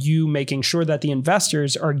about you making sure that the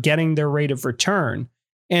investors are getting their rate of return.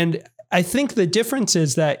 And I think the difference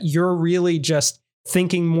is that you're really just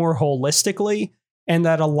thinking more holistically, and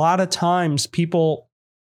that a lot of times people,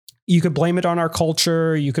 you could blame it on our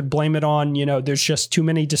culture. You could blame it on, there's just too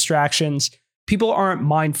many distractions. People aren't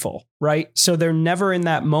mindful, right? So they're never in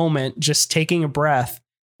that moment just taking a breath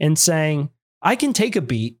and saying, I can take a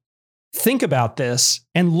beat, think about this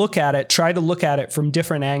and look at it, try to look at it from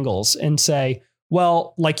different angles and say,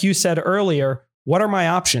 well, like you said earlier, what are my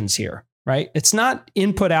options here, right? It's not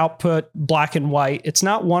input, output, black and white. It's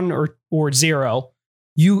not 1 or 0.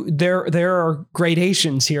 there are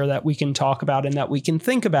gradations here that we can talk about and that we can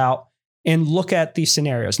think about and look at these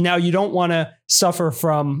scenarios. Now, you don't want to suffer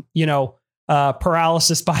from,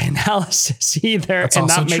 paralysis by analysis either. That's and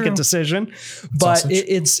not make a decision, but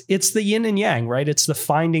it's the yin and yang, right? It's the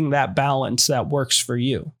finding that balance that works for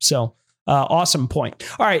you. So awesome point.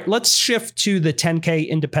 All right, let's shift to the 10K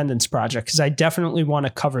Independence Project, because I definitely want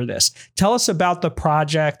to cover this. Tell us about the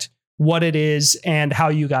project, what it is, and how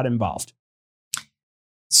you got involved.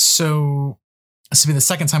 So this will be the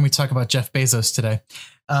second time we talk about Jeff Bezos today.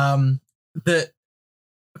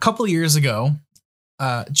 A couple of years ago,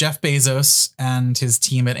 Jeff Bezos and his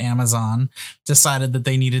team at Amazon decided that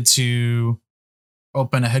they needed to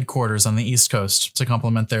open a headquarters on the East Coast to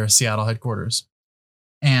complement their Seattle headquarters.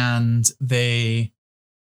 And they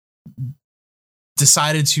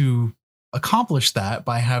decided to accomplish that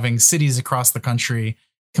by having cities across the country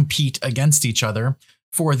compete against each other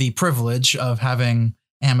for the privilege of having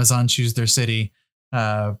Amazon choose their city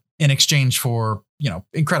in exchange for,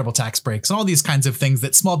 incredible tax breaks and all these kinds of things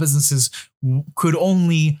that small businesses could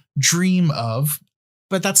only dream of.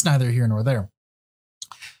 But that's neither here nor there.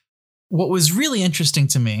 What was really interesting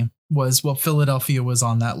to me was, Philadelphia was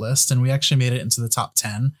on that list, and we actually made it into the top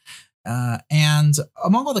 10. And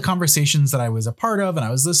among all the conversations that I was a part of and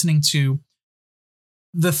I was listening to,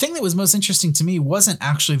 the thing that was most interesting to me wasn't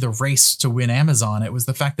actually the race to win Amazon. It was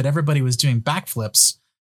the fact that everybody was doing backflips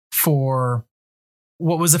for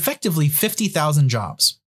what was effectively 50,000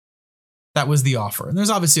 jobs. That was the offer. And there's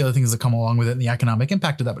obviously other things that come along with it and the economic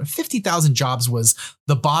impact of that. But 50,000 jobs was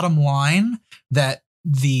the bottom line that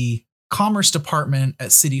the Commerce Department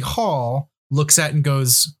at City Hall looks at and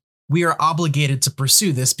goes, we are obligated to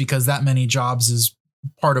pursue this because that many jobs is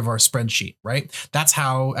part of our spreadsheet, right? That's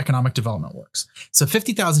how economic development works. So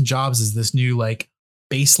 50,000 jobs is this new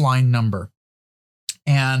baseline number.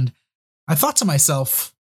 And I thought to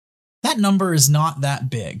myself, that number is not that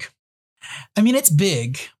big. I mean, it's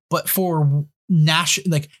big, but for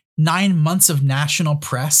 9 months of national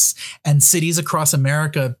press and cities across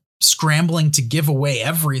America scrambling to give away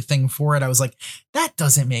everything for it, I was like, that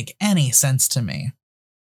doesn't make any sense to me.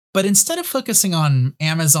 But instead of focusing on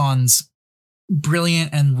Amazon's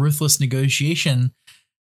brilliant and ruthless negotiation,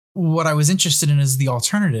 what I was interested in is the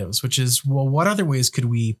alternatives, which is, what other ways could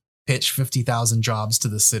we pitch 50,000 jobs to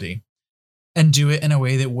the city and do it in a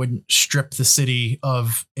way that wouldn't strip the city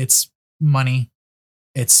of its money,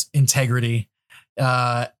 its integrity,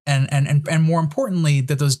 and more importantly,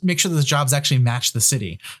 that make sure those jobs actually match the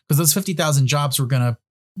city, because those 50,000 jobs were going to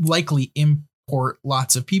likely import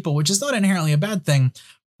lots of people, which is not inherently a bad thing.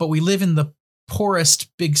 But we live in the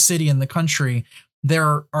poorest big city in the country.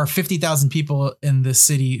 There are 50,000 people in this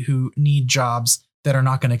city who need jobs that are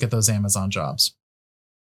not going to get those Amazon jobs.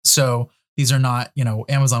 So these are not,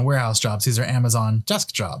 Amazon warehouse jobs. These are Amazon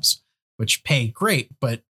desk jobs, which pay great,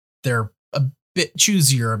 but they're a bit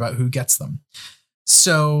choosier about who gets them.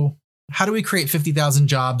 So how do we create 50,000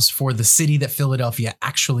 jobs for the city that Philadelphia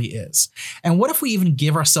actually is? And what if we even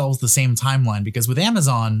give ourselves the same timeline? Because with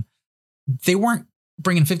Amazon, they weren't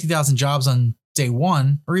bringing 50,000 jobs on day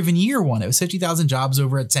one or even year one. It was 50,000 jobs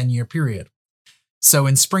over a 10-year period. So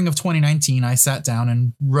in spring of 2019, I sat down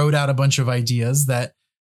and wrote out a bunch of ideas that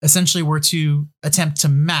essentially were to attempt to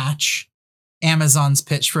match Amazon's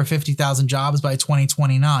pitch for 50,000 jobs by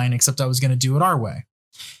 2029, except I was going to do it our way.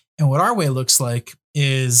 And what our way looks like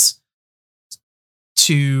is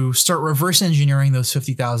to start reverse engineering those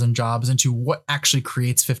 50,000 jobs into what actually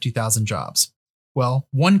creates 50,000 jobs. Well,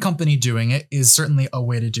 one company doing it is certainly a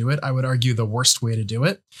way to do it. I would argue the worst way to do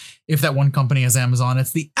it. If that one company is Amazon,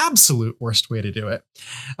 it's the absolute worst way to do it.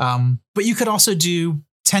 But you could also do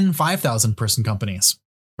 10 5,000 person companies,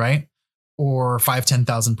 right? Or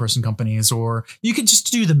 10,000 person companies, or you could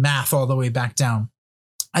just do the math all the way back down.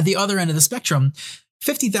 At the other end of the spectrum,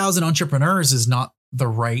 50,000 entrepreneurs is not the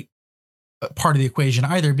right part of the equation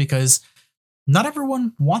either, because not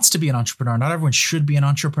everyone wants to be an entrepreneur. Not everyone should be an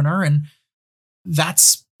entrepreneur. And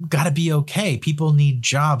that's got to be okay. People need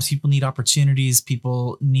jobs. People need opportunities.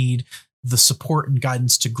 People need the support and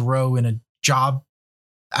guidance to grow in a job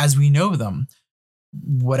as we know them,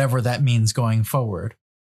 whatever that means going forward.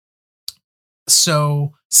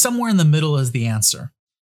 So somewhere in the middle is the answer.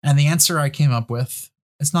 And the answer I came up with,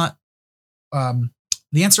 the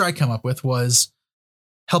answer I came up with was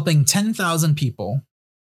helping 10,000 people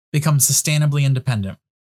become sustainably independent.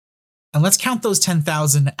 And let's count those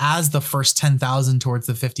 10,000 as the first 10,000 towards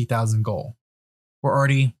the 50,000 goal. We're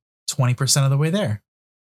already 20% of the way there.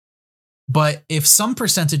 But if some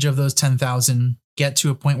percentage of those 10,000 get to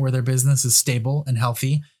a point where their business is stable and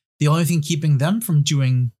healthy, the only thing keeping them from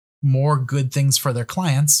doing more good things for their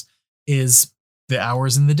clients is the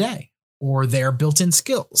hours in the day or their built-in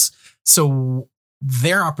skills. So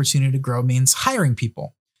their opportunity to grow means hiring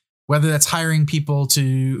people, whether that's hiring people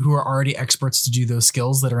who are already experts to do those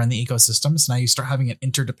skills that are in the ecosystem. So now you start having an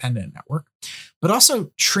interdependent network, but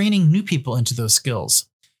also training new people into those skills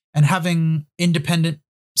and having independent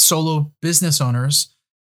solo business owners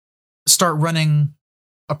start running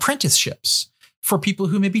apprenticeships for people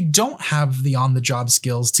who maybe don't have the on-the-job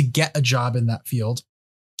skills to get a job in that field,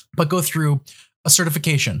 but go through a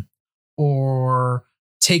certification or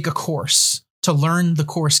take a course to learn the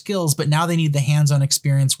core skills, but now they need the hands-on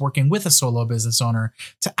experience working with a solo business owner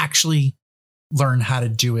to actually learn how to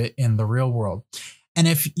do it in the real world. And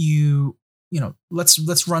if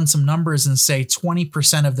let's run some numbers and say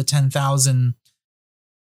 20% of the 10,000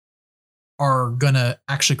 are going to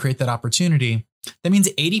actually create that opportunity. That means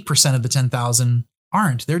 80% of the 10,000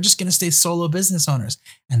 aren't. They're just going to stay solo business owners.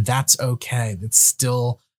 And that's okay. That's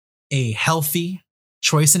still a healthy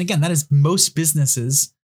choice. And again, that is most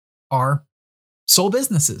businesses are sole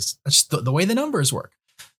businesses. That's the way the numbers work.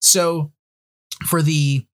 So for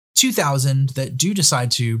the 2,000 that do decide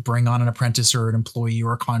to bring on an apprentice or an employee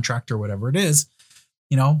or a contractor, whatever it is,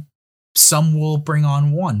 some will bring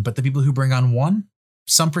on one, but the people who bring on one,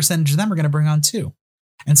 some percentage of them are going to bring on two.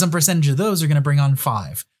 And some percentage of those are going to bring on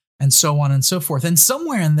five, and so on and so forth. And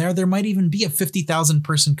somewhere in there might even be a 50,000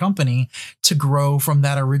 person company to grow from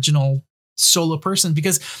that original solo person.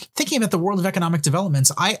 Because thinking about the world of economic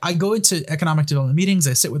developments, I go into economic development meetings,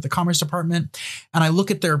 I sit with the Commerce Department, and I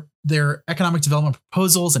look at their economic development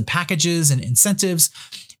proposals and packages and incentives,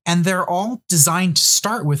 and they're all designed to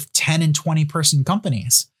start with 10 and 20 person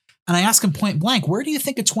companies. And I ask them point blank, where do you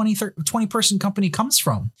think a 20 person company comes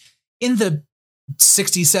from? In the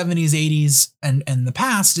 60s, 70s, 80s, and the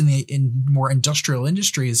past, in more industrial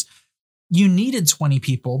industries, you needed 20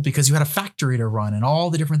 people because you had a factory to run and all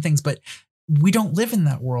the different things. But we don't live in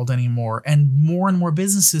that world anymore. And more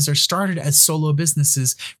businesses are started as solo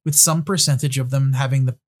businesses, with some percentage of them having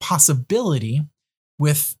the possibility,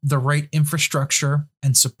 with the right infrastructure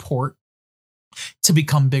and support, to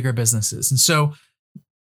become bigger businesses. And so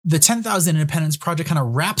the 10,000 Independence Project kind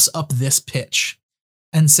of wraps up this pitch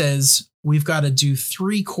and says, we've got to do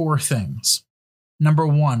three core things. Number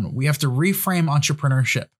one, we have to reframe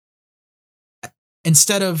entrepreneurship.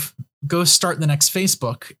 Instead of go start the next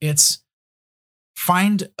Facebook, it's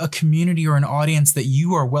find a community or an audience that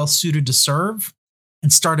you are well suited to serve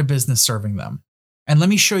and start a business serving them. And let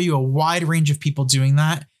me show you a wide range of people doing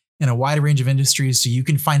that in a wide range of industries. So you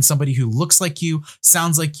can find somebody who looks like you,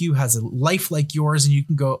 sounds like you, has a life like yours, and you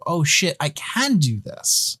can go, oh shit, I can do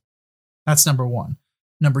this. That's number one.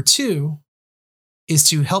 Number two is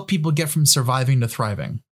to help people get from surviving to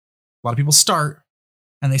thriving. A lot of people start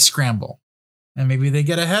and they scramble, and maybe they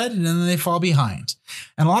get ahead and then they fall behind.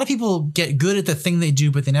 And a lot of people get good at the thing they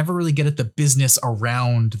do, but they never really get at the business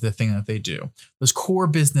around the thing that they do. Those core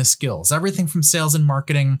business skills, everything from sales and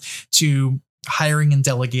marketing to hiring and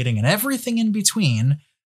delegating and everything in between,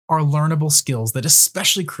 are learnable skills that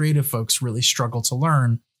especially creative folks really struggle to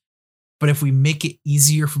learn. But if we make it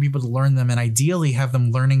easier for people to learn them, and ideally have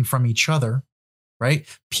them learning from each other, right?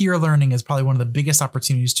 Peer learning is probably one of the biggest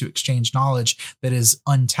opportunities to exchange knowledge that is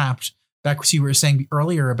untapped. Back what you were saying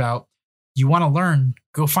earlier about, you want to learn,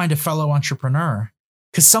 go find a fellow entrepreneur,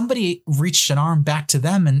 because somebody reached an arm back to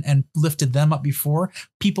them and lifted them up before.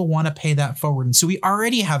 People want to pay that forward. And so we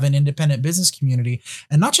already have an independent business community,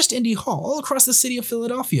 and not just Indy Hall, all across the city of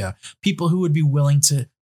Philadelphia, people who would be willing to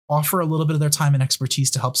offer a little bit of their time and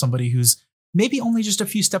expertise to help somebody who's maybe only just a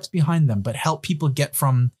few steps behind them, but help people get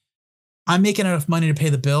from, I'm making enough money to pay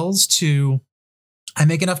the bills, to I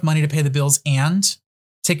make enough money to pay the bills and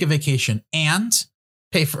take a vacation and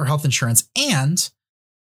pay for health insurance and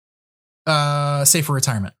save for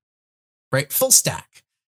retirement, right? Full stack,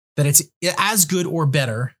 that it's as good or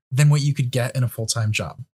better than what you could get in a full-time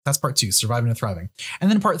job. That's part two, surviving and thriving. And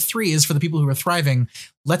then part three is for the people who are thriving.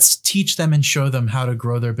 Let's teach them and show them how to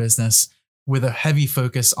grow their business with a heavy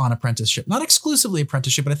focus on apprenticeship. Not exclusively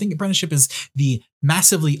apprenticeship, but I think apprenticeship is the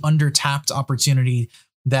massively undertapped opportunity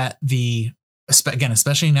that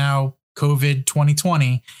especially now, COVID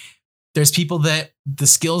 2020, there's people that the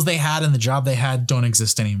skills they had and the job they had don't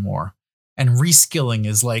exist anymore. And reskilling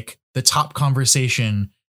is like the top conversation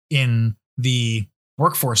in the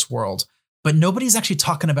workforce world, but nobody's actually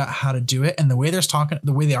talking about how to do it. And the way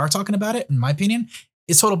they are talking about it, in my opinion,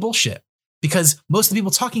 is total bullshit, because most of the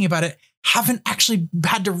people talking about it haven't actually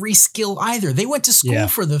had to reskill either. They went to school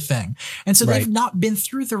for the thing. And so they've not been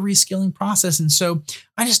through the reskilling process. And so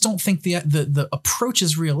I just don't think the approach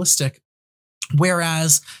is realistic.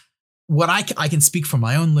 Whereas what I can speak from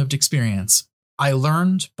my own lived experience, I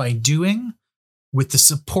learned by doing with the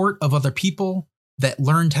support of other people that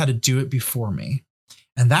learned how to do it before me.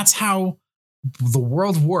 And that's how the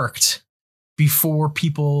world worked before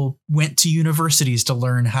people went to universities to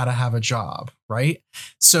learn how to have a job, right?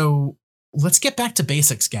 So let's get back to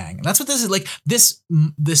basics, gang. And that's what this is like. This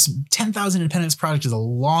 10,000 Independence Project is a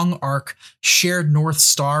long arc, shared North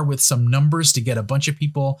Star with some numbers to get a bunch of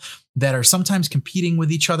people that are sometimes competing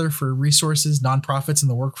with each other for resources, nonprofits in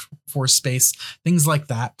the workforce space, things like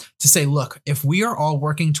that, to say, look, if we are all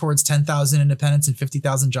working towards 10,000 independence and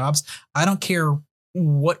 50,000 jobs, I don't care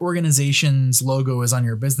what organization's logo is on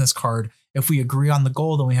your business card. If we agree on the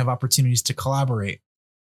goal, then we have opportunities to collaborate.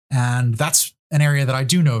 And that's an area that I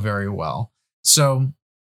do know very well. So,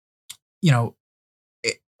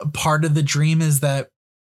 part of the dream is that,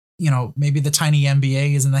 maybe the tiny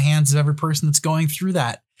MBA is in the hands of every person that's going through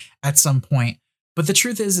that at some point. But the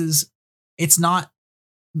truth is it's not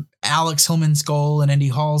Alex Hillman's goal and Andy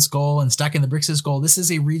Hall's goal and Stacking the Bricks' goal. This is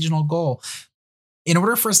a regional goal. In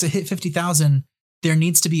order for us to hit 50,000, there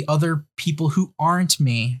needs to be other people who aren't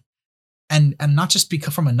me. And not just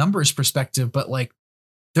because from a numbers perspective, but like,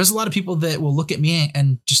 there's a lot of people that will look at me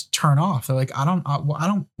and just turn off. They're like, I don't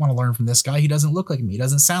want to learn from this guy. He doesn't look like me. He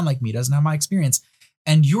doesn't sound like me. He doesn't have my experience.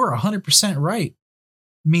 And you're 100% right.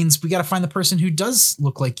 Means we got to find the person who does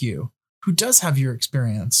look like you, who does have your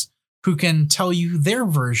experience, who can tell you their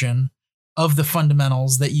version of the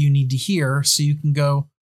fundamentals that you need to hear so you can go,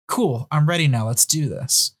 cool, I'm ready now. Let's do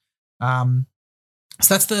this. So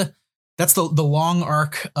that's the long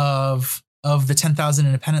arc of the 10,000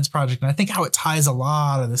 Independence Project. And I think how it ties a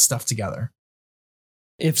lot of this stuff together.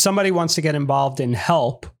 If somebody wants to get involved in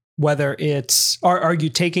help, whether it's, are you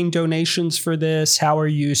taking donations for this? How are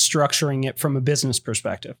you structuring it from a business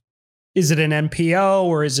perspective? Is it an NPO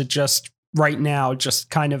or is it just right now, just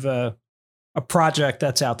kind of a project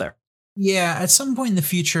that's out there? Yeah, at some point in the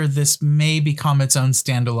future, this may become its own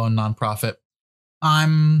standalone nonprofit. I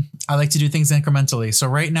like to do things incrementally. So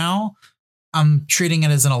right now, I'm treating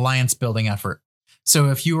it as an alliance building effort.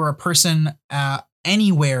 So if you are a person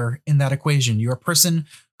anywhere in that equation, you're a person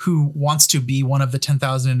who wants to be one of the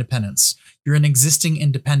 10,000 independents. You're an existing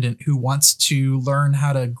independent who wants to learn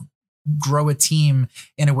how to grow a team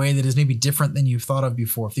in a way that is maybe different than you've thought of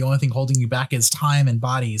before. If the only thing holding you back is time and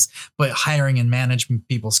bodies, but hiring and managing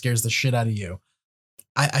people scares the shit out of you.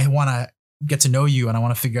 I want to get to know you, and I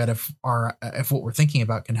want to figure out if what we're thinking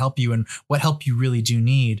about can help you and what help you really do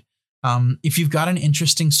need. If you've got an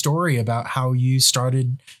interesting story about how you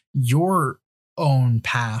started your own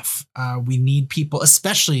path, we need people,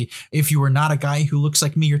 especially if you are not a guy who looks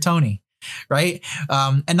like me or Tony, right?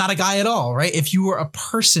 And not a guy at all, right? If you are a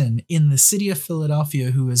person in the city of Philadelphia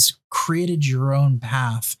who has created your own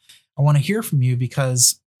path, I want to hear from you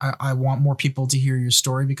because I want more people to hear your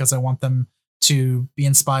story, because I want them to be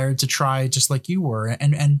inspired to try just like you were.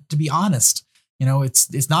 And to be honest,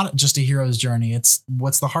 it's not just a hero's journey. It's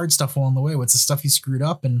what's the hard stuff along the way. What's the stuff you screwed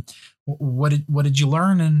up, and what did you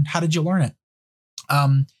learn, and how did you learn it?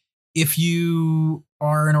 If you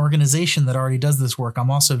are an organization that already does this work, I'm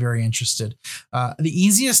also very interested. The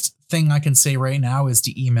easiest thing I can say right now is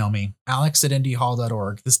to email me,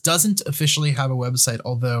 alex@nthall.org. This doesn't officially have a website,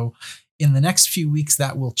 although in the next few weeks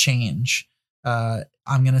that will change. I'm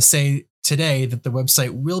going to say today that the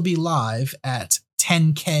website will be live at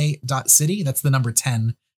 10k.city. That's the number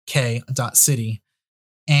 10k.city.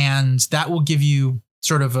 And that will give you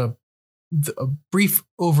sort of a brief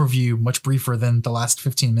overview, much briefer than the last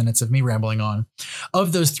 15 minutes of me rambling on,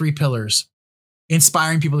 of those three pillars: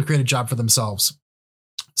 inspiring people to create a job for themselves,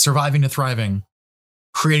 surviving to thriving,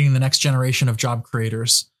 creating the next generation of job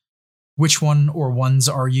creators. Which one or ones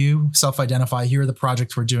are you? Self-identify. Here are the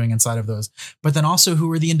projects we're doing inside of those. But then also,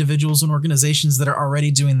 who are the individuals and organizations that are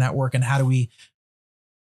already doing that work, and how do we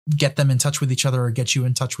get them in touch with each other or get you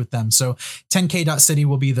in touch with them? So 10k.city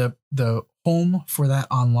will be the home for that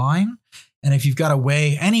online. And if you've got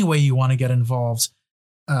any way you want to get involved,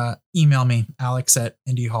 email me,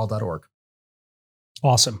 alex@nthall.org.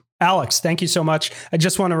 Awesome. Alex, thank you so much. I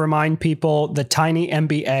just want to remind people the Tiny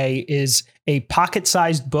MBA is a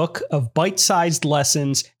pocket-sized book of bite-sized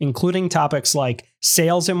lessons, including topics like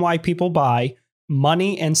sales and why people buy,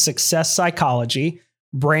 money and success psychology,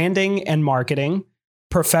 branding and marketing,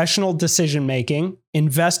 professional decision-making,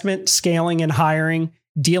 investment, scaling and hiring,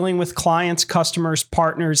 dealing with clients, customers,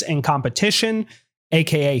 partners, and competition,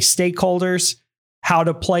 aka stakeholders, how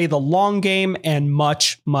to play the long game, and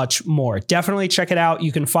much, much more. Definitely check it out.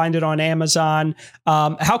 You can find it on Amazon.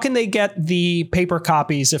 How can they get the paper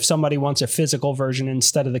copies if somebody wants a physical version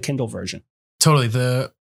instead of the Kindle version? Totally.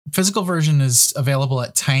 The physical version is available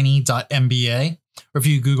at tiny.mba, or if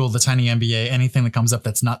you Google the Tiny MBA, anything that comes up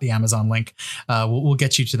that's not the Amazon link, we'll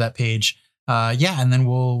get you to that page. And then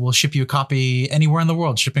we'll ship you a copy anywhere in the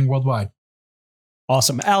world, shipping worldwide.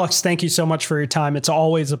 Awesome. Alex, thank you so much for your time. It's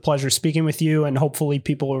always a pleasure speaking with you, and hopefully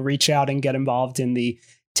people will reach out and get involved in the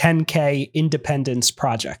 10K Independence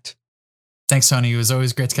Project. Thanks, Tony. It was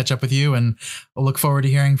always great to catch up with you, and I'll look forward to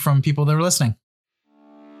hearing from people that are listening.